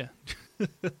over. Yeah.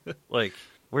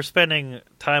 We're spending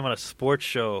time on a sports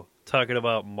show talking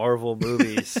about Marvel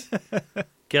movies.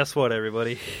 Guess what,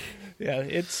 everybody? Yeah,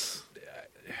 it's...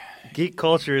 Geek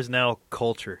culture is now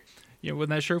culture. When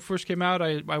that show first came out,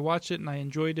 I watched it and I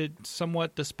enjoyed it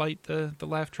somewhat despite the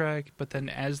laugh track. But then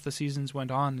as the seasons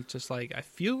went on, it's just I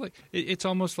feel like it's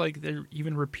almost like they're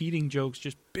even repeating jokes,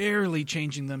 just barely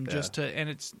changing them and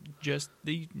it's just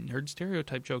the nerd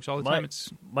stereotype jokes all the time.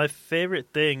 My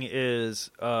favorite thing is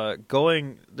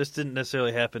this didn't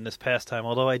necessarily happen this past time,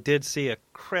 although I did see a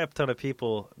crap ton of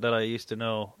people that I used to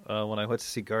know when I went to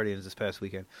see Guardians this past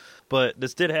weekend. But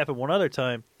this did happen one other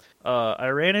time. I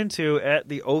ran into, at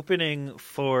the opening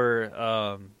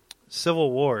for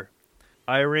Civil War,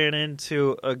 I ran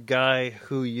into a guy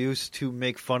who used to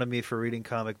make fun of me for reading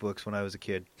comic books when I was a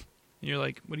kid. You're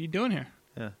like, what are you doing here?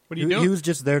 Yeah. What are you doing? He was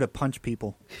just there to punch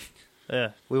people.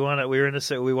 Yeah, we wound up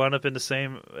in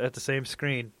at the same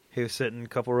screen. He was sitting a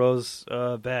couple rows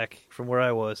back from where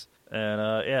I was,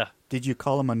 and Did you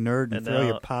call him a nerd and throw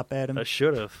your pop at him? I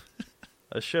should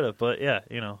have, but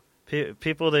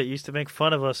People that used to make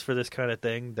fun of us for this kind of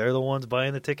thing, they're the ones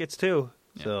buying the tickets too.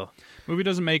 Yeah. So movie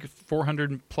doesn't make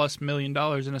 $400+ million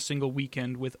in a single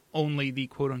weekend with only the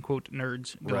quote unquote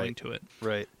nerds going to it.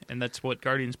 Right. And that's what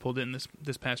Guardians pulled in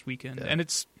this past weekend. Yeah. And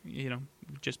it's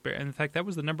just bare. And in fact, that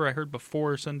was the number I heard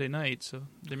before Sunday night. So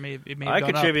it may have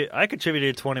gone up. I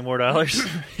contributed $20 more.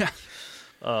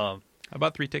 Yeah. I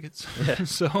bought 3 tickets. Yeah.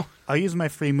 So I'll use my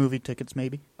free movie tickets,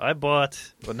 maybe. I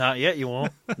bought, well, not yet. You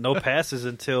won't. No passes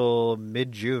until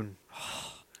mid-June.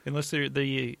 unless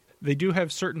they do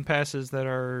have certain passes that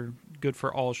are good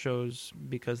for all shows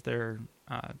because there's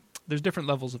different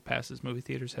levels of passes. Movie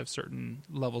theaters have certain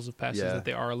levels of passes that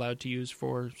they are allowed to use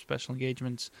for special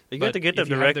engagements. You got to get them if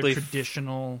you directly. have their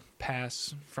traditional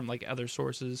pass from like other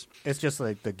sources. It's just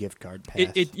like the gift card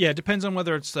pass. It depends on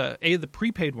whether it's the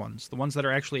prepaid ones, the ones that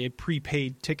are actually a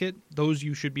prepaid ticket. Those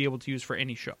you should be able to use for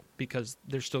any show because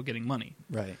they're still getting money.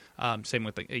 Right. Same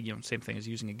with same thing as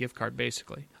using a gift card.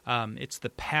 Basically, it's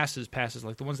the passes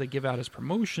like the ones they give out as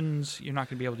promotions. You're not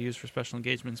going to be able to use for special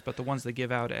engagements, but the ones they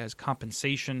give out as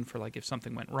compensation for like if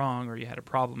something went wrong or you had a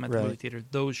problem at the movie theater,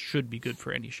 those should be good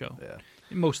for any show. Yeah.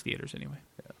 In most theaters, anyway.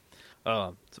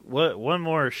 Yeah. One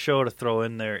more show to throw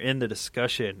in there in the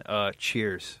discussion.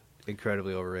 Cheers,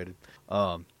 incredibly overrated.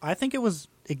 I think it was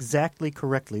exactly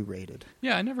correctly rated.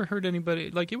 Yeah, I never heard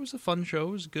anybody it was a fun show.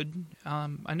 It was good.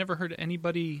 I never heard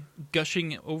anybody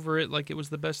gushing over it like it was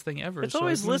the best thing ever. It's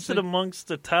always listed amongst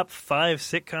the top 5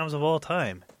 sitcoms of all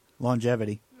time.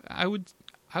 Longevity. I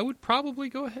would probably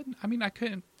go ahead. I mean, I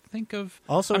couldn't think of.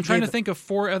 Also, I'm trying to think of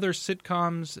 4 other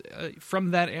sitcoms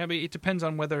from that. I mean, it depends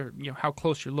on whether how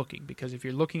close you're looking. Because if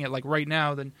you're looking at like right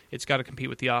now, then it's got to compete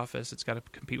with The Office. It's got to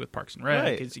compete with Parks and Rec.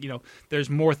 Right. It's, there's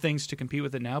more things to compete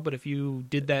with it now. But if you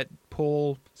did that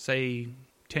poll, say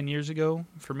 10 years ago,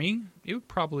 for me, it would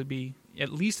probably be at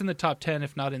least in the top 10,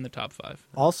 if not in the top 5.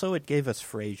 Also, it gave us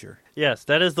Frasier. Yes,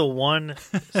 that is the one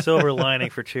silver lining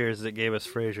for Cheers that gave us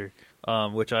Frasier,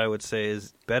 which I would say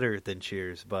is better than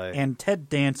Cheers by And Ted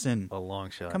Danson. a long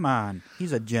shot. Come on.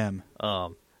 He's a gem.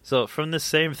 So from this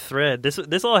same thread,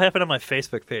 this all happened on my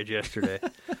Facebook page yesterday,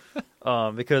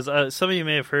 because some of you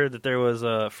may have heard that there was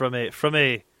from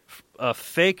a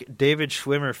fake David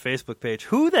Schwimmer Facebook page.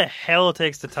 Who the hell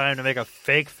takes the time to make a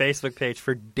fake Facebook page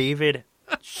for David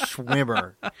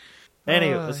Schwimmer?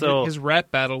 Anyway, so his rap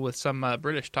battle with some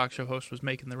British talk show host was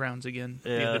making the rounds again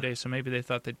the other day, so maybe they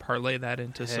thought they'd parlay that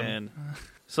into some.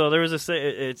 So there was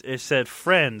it said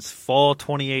Friends fall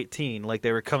 2018, like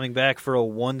they were coming back for a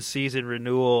 1-season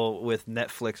renewal with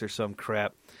Netflix or some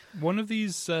crap. One of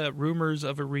these rumors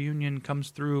of a reunion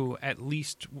comes through at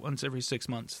least once every 6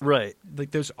 months. Right. Like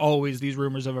there's always these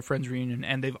rumors of a Friends reunion,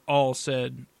 and they've all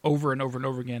said over and over and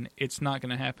over again, it's not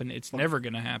going to happen. It's never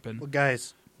going to happen. Well,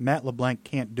 guys, Matt LeBlanc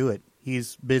can't do it.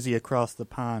 He's busy across the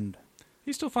pond.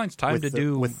 He still finds time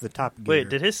with the Top Gear. Wait,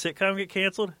 did his sitcom get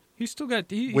canceled? He's still got.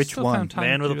 He's Which still one? Found time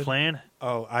Man to with do a it. Plan?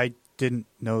 Oh, I didn't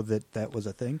know that was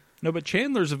a thing. No, but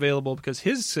Chandler's available because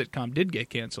his sitcom did get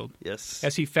canceled. Yes.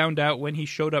 As he found out when he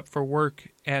showed up for work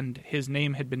and his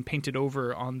name had been painted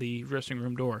over on the dressing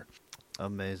room door.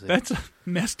 Amazing. That's a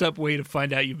messed up way to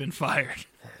find out you've been fired.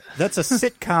 That's a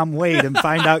sitcom way to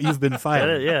find out you've been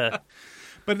fired. Yeah.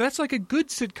 But that's like a good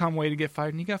sitcom way to get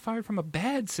fired, and you got fired from a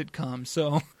bad sitcom.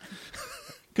 So,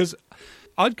 because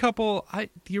Odd Couple,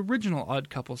 the original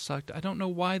Odd Couple sucked. I don't know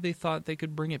why they thought they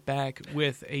could bring it back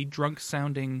with a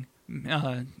drunk-sounding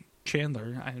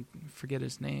Chandler. I forget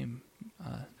his name.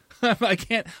 I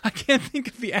can't think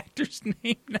of the actor's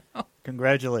name now.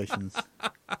 Congratulations.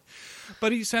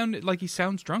 But he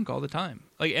sounds drunk all the time.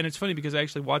 And it's funny because I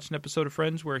actually watched an episode of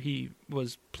Friends where he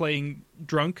was playing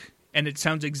drunk. And it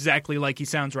sounds exactly like he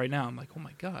sounds right now. I'm like, oh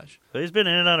my gosh. But he's been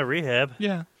in and out of rehab.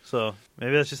 Yeah. So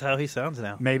maybe that's just how he sounds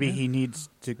now. Maybe he needs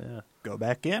to go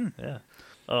back in.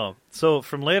 Yeah. So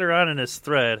from later on in this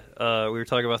thread, we were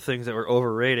talking about things that were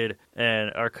overrated,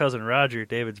 and our cousin Roger,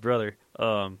 David's brother,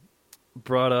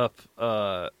 brought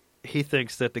up he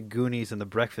thinks that the Goonies and the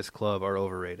Breakfast Club are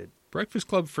overrated. Breakfast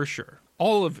Club for sure.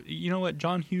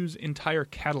 John Hughes' entire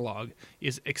catalog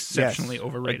is exceptionally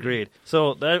overrated. Agreed.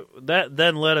 So that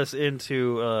then led us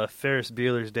into Ferris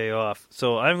Bueller's Day Off.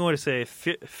 So I'm going to say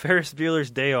Ferris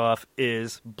Bueller's Day Off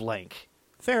is blank.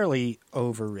 Fairly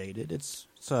overrated. It's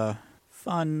a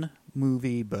fun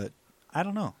movie, but I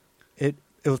don't know. It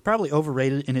was probably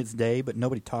overrated in its day, but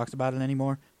nobody talks about it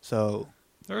anymore. So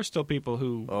there are still people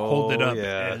who hold it up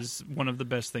as one of the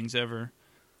best things ever.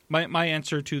 My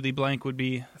answer to the blank would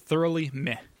be thoroughly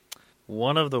meh.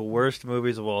 One of the worst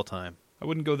movies of all time. I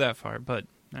wouldn't go that far, but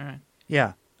all right.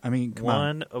 Yeah, I mean, come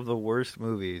on. One of the worst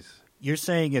movies. You're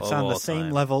saying it's on the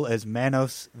same level as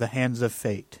Manos, The Hands of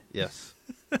Fate. Yes.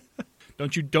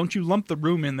 Don't you lump the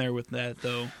room in there with that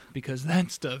though, because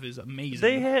that stuff is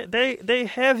amazing. They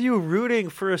have you rooting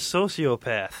for a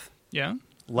sociopath. Yeah.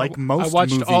 Like most I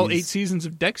watched movies. all 8 seasons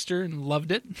of Dexter and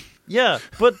loved it. Yeah,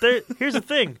 but here's the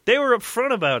thing. They were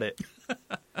upfront about it.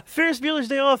 Ferris Bueller's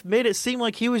Day Off made it seem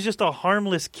like he was just a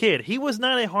harmless kid. He was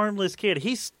not a harmless kid.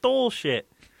 He stole shit.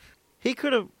 He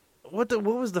could have... What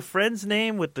was the friend's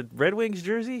name with the Red Wings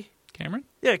jersey? Cameron?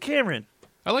 Yeah, Cameron.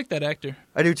 I like that actor.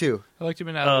 I do too. I liked him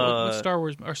in what Star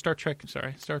Wars or Star Trek.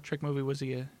 Sorry, Star Trek movie was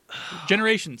he?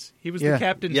 Generations. He was the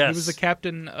captain. Yes. He was the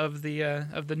captain of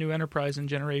the new Enterprise in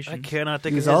Generations. I cannot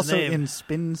think He's of his also name. in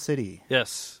Spin City.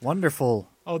 Yes. Wonderful.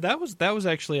 Oh, that was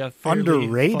actually a fairly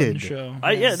Underrated fun show.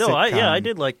 I sitcom.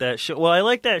 did like that show. Well, I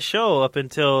liked that show up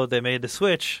until they made the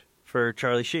switch for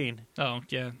Charlie Sheen. Oh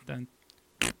yeah, then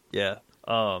Yeah.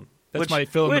 that's my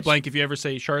fill in the blank. If you ever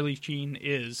say Charlie Sheen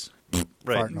is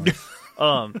right. Fart noise.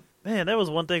 Man, that was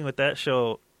one thing with that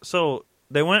show. So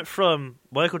they went from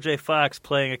Michael J. Fox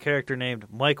playing a character named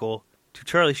Michael to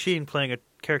Charlie Sheen playing a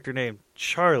character named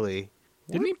Charlie.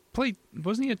 Didn't he play?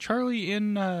 Wasn't he a Charlie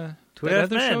in that Two and a Half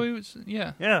other Men. show? He was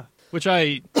Yeah. Which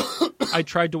I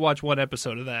tried to watch one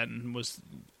episode of that and was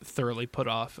thoroughly put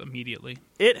off immediately.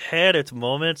 It had its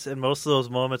moments, and most of those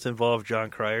moments involved John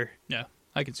Cryer. Yeah,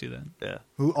 I can see that. Yeah.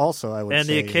 Who also, I would And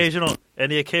say...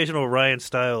 the occasional Ryan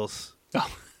Stiles.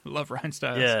 Oh, I love Ryan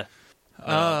Stiles. Yeah.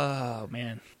 Oh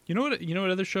man, you know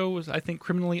what other show was I think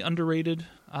criminally underrated?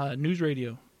 News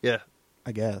Radio. Yeah.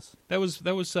 I guess. That was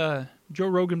Joe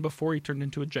Rogan before he turned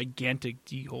into a gigantic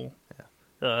d-hole.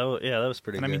 Yeah, that was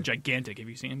pretty And good. I mean gigantic. Have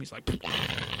you seen him? He's like,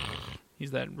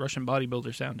 he's that Russian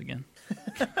bodybuilder sound again.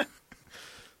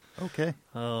 Okay.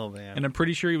 Oh, man. And I'm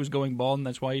pretty sure he was going bald, and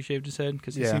that's why he shaved his head,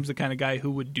 because he seems the kind of guy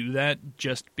who would do that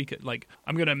just because, like,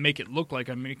 I'm going to make it look like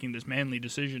I'm making this manly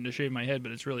decision to shave my head,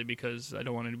 but it's really because I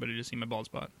don't want anybody to see my bald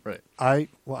spot. Right. I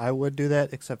would do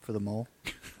that, except for the mole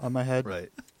on my head. Right.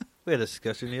 We had a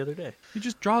discussion the other day. You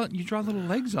just draw little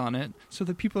legs on it, so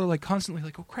that people are like constantly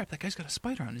like, "Oh crap, that guy's got a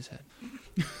spider on his head."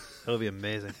 That would be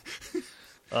amazing.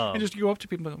 And just go up to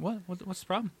people, and be like, what's the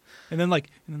problem? And then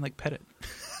pet it.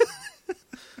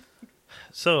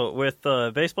 So, with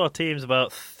baseball teams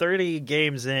about 30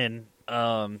 games in,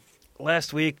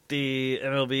 last week the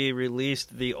MLB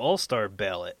released the All-Star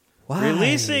ballot. Why?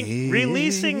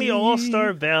 Releasing the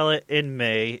All-Star ballot in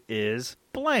May is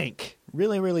blank.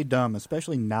 Really, really dumb,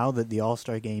 especially now that the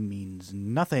All-Star game means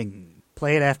nothing.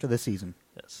 Play it after the season.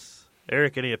 Yes.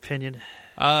 Eric, any opinion?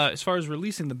 As far as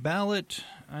releasing the ballot,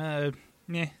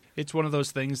 it's one of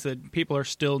those things that people are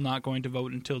still not going to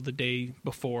vote until the day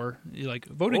before. You're like,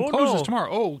 voting closes tomorrow.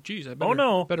 Oh, geez, I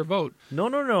better vote.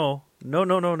 No.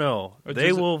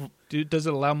 They will. Does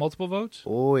it allow multiple votes?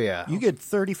 Oh yeah. You get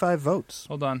 35 votes.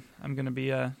 Hold on, I'm gonna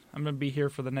be here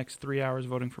for the next 3 hours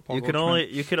voting for Paul. You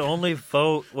Goldschmidt. can only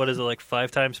vote. What is it, like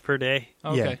 5 times per day?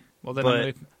 Okay. Yeah. Well, then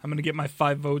I'm gonna get my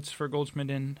 5 votes for Goldschmidt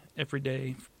in every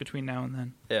day between now and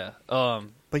then. Yeah.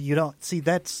 But you don't see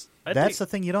that's think- the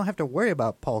thing. You don't have to worry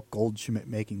about Paul Goldschmidt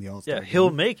making the All-Star Yeah. game.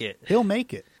 He'll make it. He'll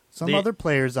make it. Some The- other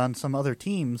players on some other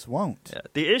teams won't. Yeah.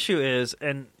 The issue is,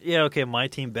 and yeah, okay, my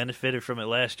team benefited from it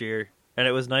last year, and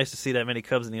it was nice to see that many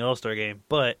Cubs in the All-Star game.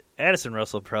 But Addison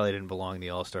Russell probably didn't belong in the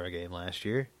All-Star game last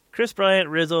year. Chris Bryant,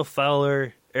 Rizzo,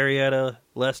 Fowler, Arrieta,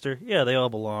 Lester, yeah, they all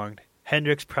belonged.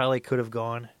 Hendricks probably could have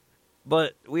gone.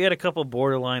 But we had a couple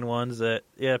borderline ones that,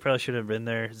 yeah, probably shouldn't have been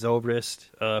there. Zobrist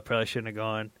probably shouldn't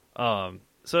have gone.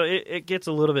 So it gets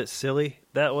a little bit silly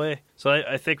that way. So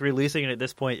I think releasing it at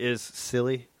this point is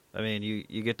silly. I mean,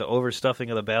 you get the overstuffing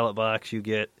of the ballot box. You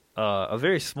get a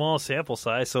very small sample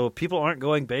size. So people aren't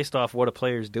going based off what a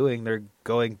player's doing. They're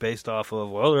going based off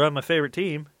of, well, they're on my favorite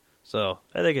team. So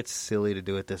I think it's silly to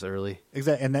do it this early.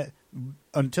 Exactly, and that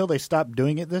until they stop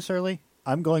doing it this early,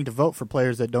 I'm going to vote for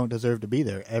players that don't deserve to be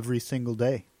there every single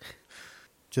day,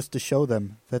 just to show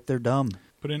them that they're dumb.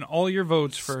 Put in all your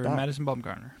votes for Stop. Madison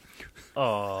Bumgarner.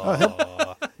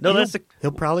 Oh, no,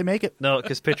 He'll probably make it. no,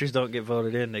 because pitchers don't get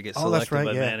voted in; they get Oh, that's selected right,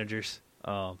 by yeah. managers.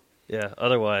 Yeah,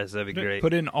 otherwise that'd be great.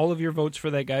 Put in all of your votes for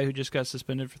that guy who just got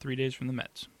suspended for 3 days from the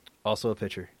Mets. Also a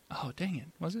pitcher. Oh, dang it.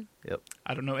 Was it? Yep.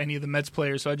 I don't know any of the Mets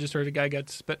players, so I just heard a guy got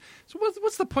suspended. So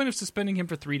what's the point of suspending him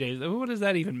for 3 days? What does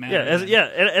that even matter?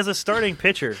 As a starting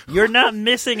pitcher, you're not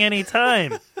missing any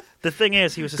time. The thing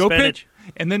is, he was Go suspended. pitch,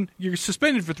 and then you're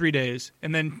suspended for 3 days,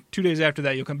 and then 2 days after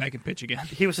that, you'll come back and pitch again.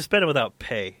 He was suspended without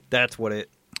pay. That's what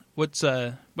it. What's,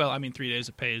 3 days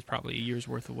of pay is probably a year's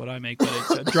worth of what I make, but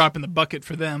it's a drop in the bucket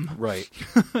for them. Right.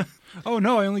 Oh,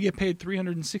 no, I only get paid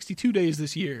 362 days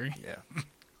this year. Yeah.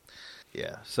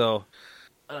 Yeah. So,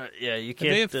 Yeah, you Have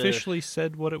can't. they officially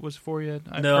said what it was for yet?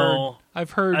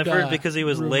 I've heard heard because he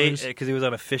was late because he was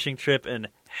on a fishing trip and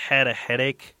had a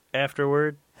headache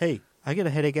afterward. Hey, I get a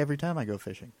headache every time I go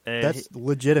fishing. And That's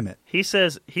legitimate. He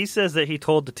says that he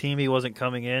told the team he wasn't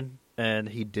coming in, and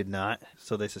he did not,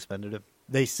 so they suspended him.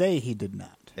 They say he did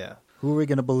not. Yeah. Who are we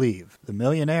going to believe? The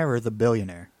millionaire or the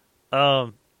billionaire?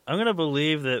 I'm going to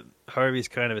believe that Harvey's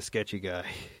kind of a sketchy guy.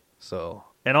 So,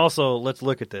 and also, let's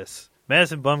look at this.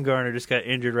 Madison Bumgarner just got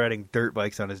injured riding dirt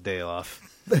bikes on his day off.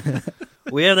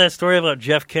 We have that story about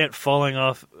Jeff Kent falling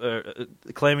off,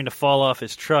 claiming to fall off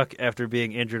his truck after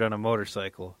being injured on a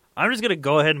motorcycle. I'm just going to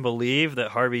go ahead and believe that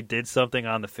Harvey did something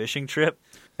on the fishing trip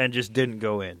and just didn't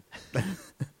go in.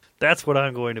 That's what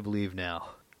I'm going to believe now.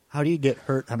 How do you get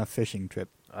hurt on a fishing trip?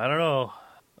 I don't know.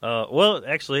 Well,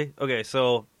 actually, okay,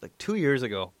 so like 2 years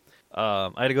ago,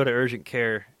 I had to go to urgent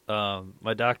care.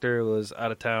 My doctor was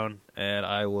out of town, and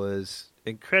I was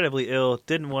incredibly ill.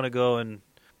 Didn't want to go and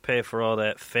pay for all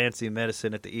that fancy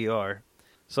medicine at the ER.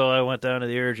 So I went down to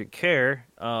the urgent care,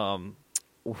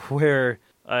 where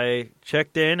I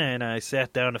checked in, and I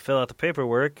sat down to fill out the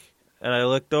paperwork, and I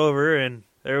looked over, and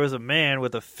there was a man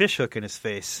with a fish hook in his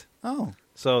face. Oh.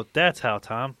 So that's how,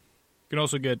 Tom. You can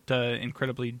also get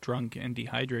incredibly drunk and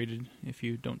dehydrated if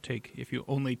you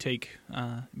only take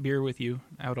beer with you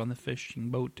out on the fishing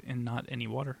boat and not any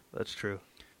water. That's true.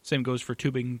 Same goes for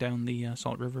tubing down the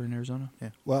Salt River in Arizona.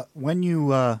 Yeah. Well, when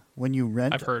you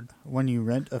rent, I've heard. When you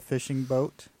rent a fishing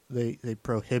boat, they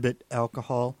prohibit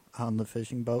alcohol on the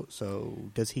fishing boat. So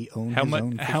does he own his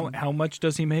own fishing? How much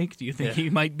does he make? Do you think he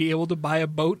might be able to buy a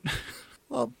boat?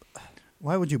 Well,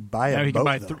 why would you buy now a he boat?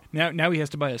 can buy now he has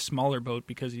to buy a smaller boat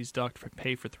because he's docked for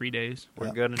pay for 3 days.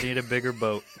 We're gonna need a bigger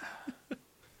boat.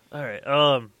 All right.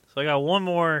 So I got one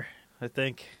more, I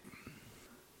think.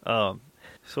 So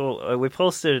I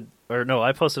posted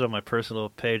on my personal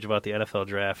page about the NFL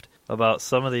draft about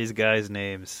some of these guys'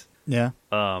 names. Yeah.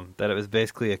 That it was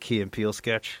basically a Key and Peele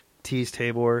sketch. Tease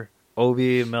Tabor,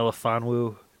 Obi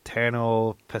Melifonwu,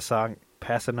 Tano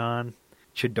Pasanon,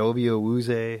 Chidobe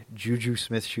Awuzie, Juju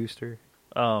Smith-Schuster.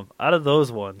 Out of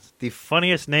those ones, the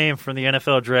funniest name from the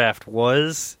NFL draft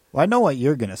was... Well, I know what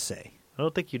you're going to say. I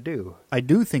don't think you do. I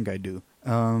do think I do.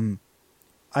 I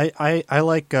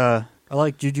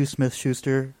like Juju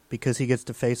Smith-Schuster because he gets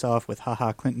to face off with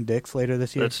Clinton Dix later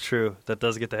this year. That's true. That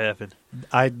does get to happen.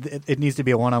 It needs to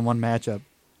be a one-on-one matchup.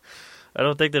 I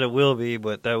don't think that it will be,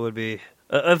 but that would be...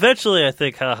 eventually, I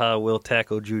think will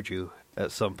tackle Juju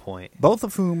at some point. Both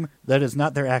of whom, that is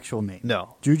not their actual name.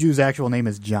 No. Juju's actual name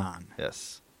is John.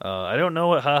 Yes. I don't know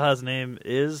what Haha's name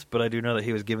is, but I do know that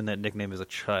he was given that nickname as a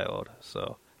child.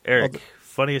 So, Eric,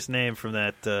 funniest name from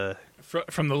that...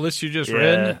 From the list you just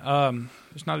read,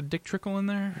 there's not a Dick Trickle in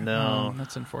there? No.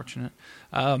 That's unfortunate.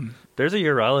 There's a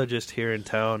urologist here in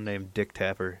town named Dick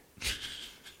Tapper.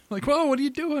 Like, whoa, what are you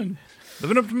doing?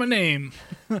 Living up to my name.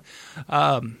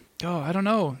 I don't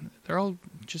know. They're all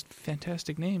just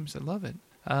fantastic names. I love it.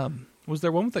 Was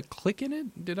there one with a click in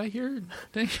it? Did I hear?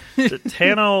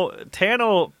 Tano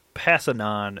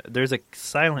Pasanon. There's a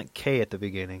silent K at the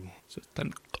beginning. So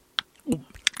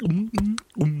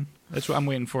that's what I'm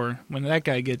waiting for. When that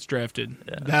guy gets drafted,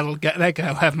 that guy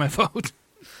will have my vote.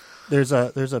 There's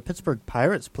a Pittsburgh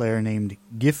Pirates player named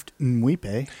Gift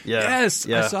Mwipe. Yeah. Yes,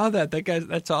 yeah. I saw that. That guy.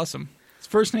 That's awesome. His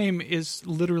first name is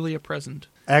literally a present.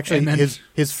 Actually,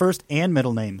 his first and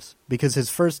middle names, because his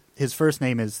first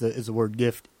name is the word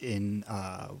gift in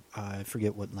I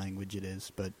forget what language it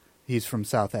is, but he's from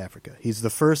South Africa. He's the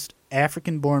first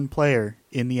African-born player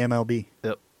in the MLB.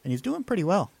 Yep, and he's doing pretty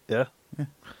well. Yeah.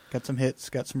 Got some hits,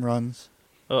 got some runs.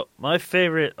 Oh, my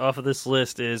favorite off of this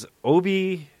list is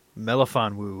Obi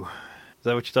Melifonwu. Is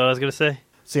that what you thought I was going to say?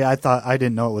 See, I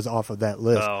didn't know it was off of that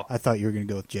list. Oh. I thought you were going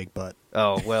to go with Jake Butt.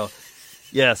 Oh, well,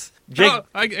 yes. Jake. Oh,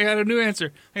 I got a new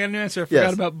answer. I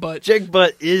forgot about Butt. Jake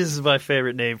Butt is my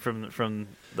favorite name from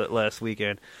the last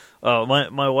weekend.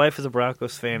 My wife is a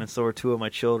Broncos fan, and so are two of my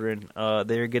children.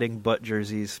 They are getting Butt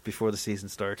jerseys before the season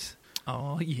starts.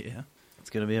 Oh, yeah. It's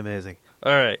going to be amazing.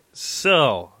 All right,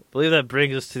 so I believe that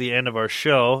brings us to the end of our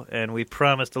show, and we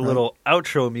promised a little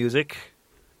outro music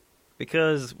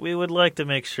because we would like to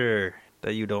make sure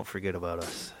that you don't forget about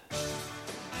us.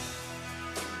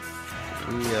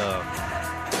 Are we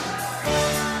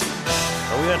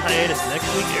on hiatus next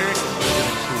week, Eric, or is it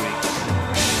in 2 weeks?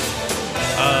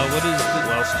 What is the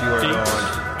Whilst you are date?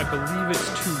 gone. I believe it's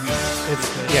 2 weeks. It's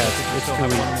still 2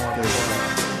 have weeks. one more.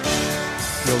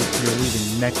 You're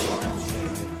leaving next week.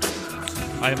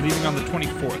 I am leaving on the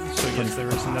 24th, so yes,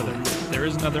 there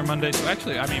is another Monday. So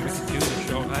actually, I mean, we could do the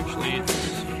show. Actually, it's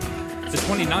the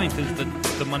 29th is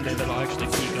the Monday that I'll actually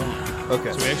be gone.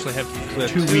 Okay. So we actually have We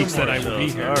have 2 2 weeks that more I will be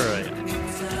shows. here. All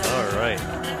right.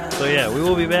 So yeah, we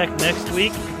will be back next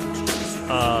week.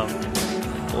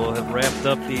 We'll have wrapped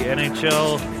up the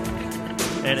NHL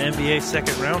and NBA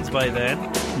second rounds by then.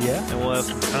 Yeah. And we'll have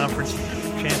some conference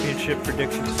championship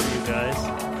predictions for you guys.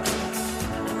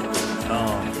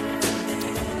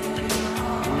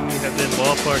 We have been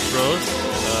Ballpark Bros.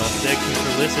 Thank you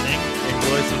for listening.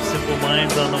 Enjoy some Simple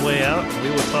Minds on the way out. We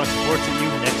will talk sports at you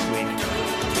next week.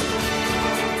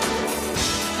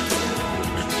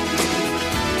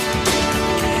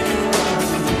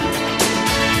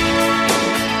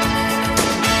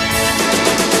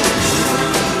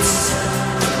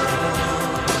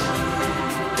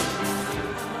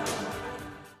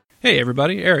 Hey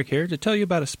everybody, Eric here to tell you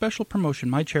about a special promotion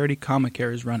my charity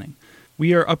Comicare is running.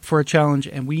 We are up for a challenge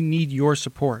and we need your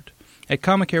support. At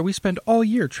Comicare, we spend all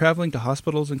year traveling to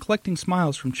hospitals and collecting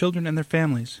smiles from children and their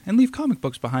families and leave comic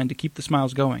books behind to keep the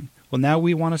smiles going. Well, now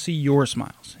we want to see your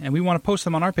smiles, and we want to post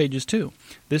them on our pages too.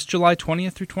 This July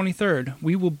 20th through 23rd,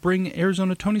 we will bring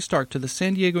Arizona Tony Stark to the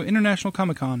San Diego International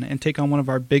Comic-Con and take on one of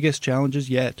our biggest challenges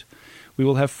yet. We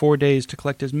will have 4 days to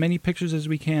collect as many pictures as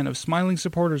we can of smiling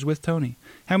supporters with Tony.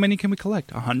 How many can we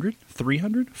collect? 100?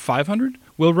 300? 500?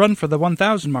 We'll run for the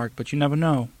 1,000 mark, but you never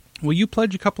know. Will you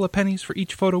pledge a couple of pennies for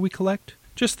each photo we collect?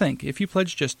 Just think, if you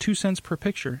pledge just 2 cents per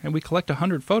picture and we collect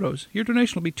 100 photos, your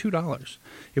donation will be $2.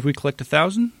 If we collect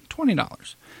 1,000,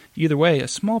 $20. Either way, a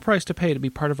small price to pay to be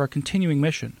part of our continuing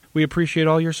mission. We appreciate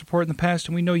all your support in the past,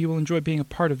 and we know you will enjoy being a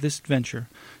part of this adventure.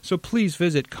 So please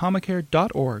visit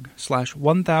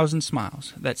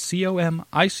comicare.org/1000smiles. That's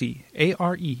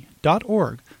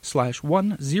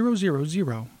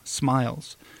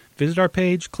comicare.org/1000smiles. Visit our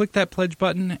page, click that pledge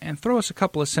button, and throw us a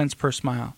couple of cents per smile.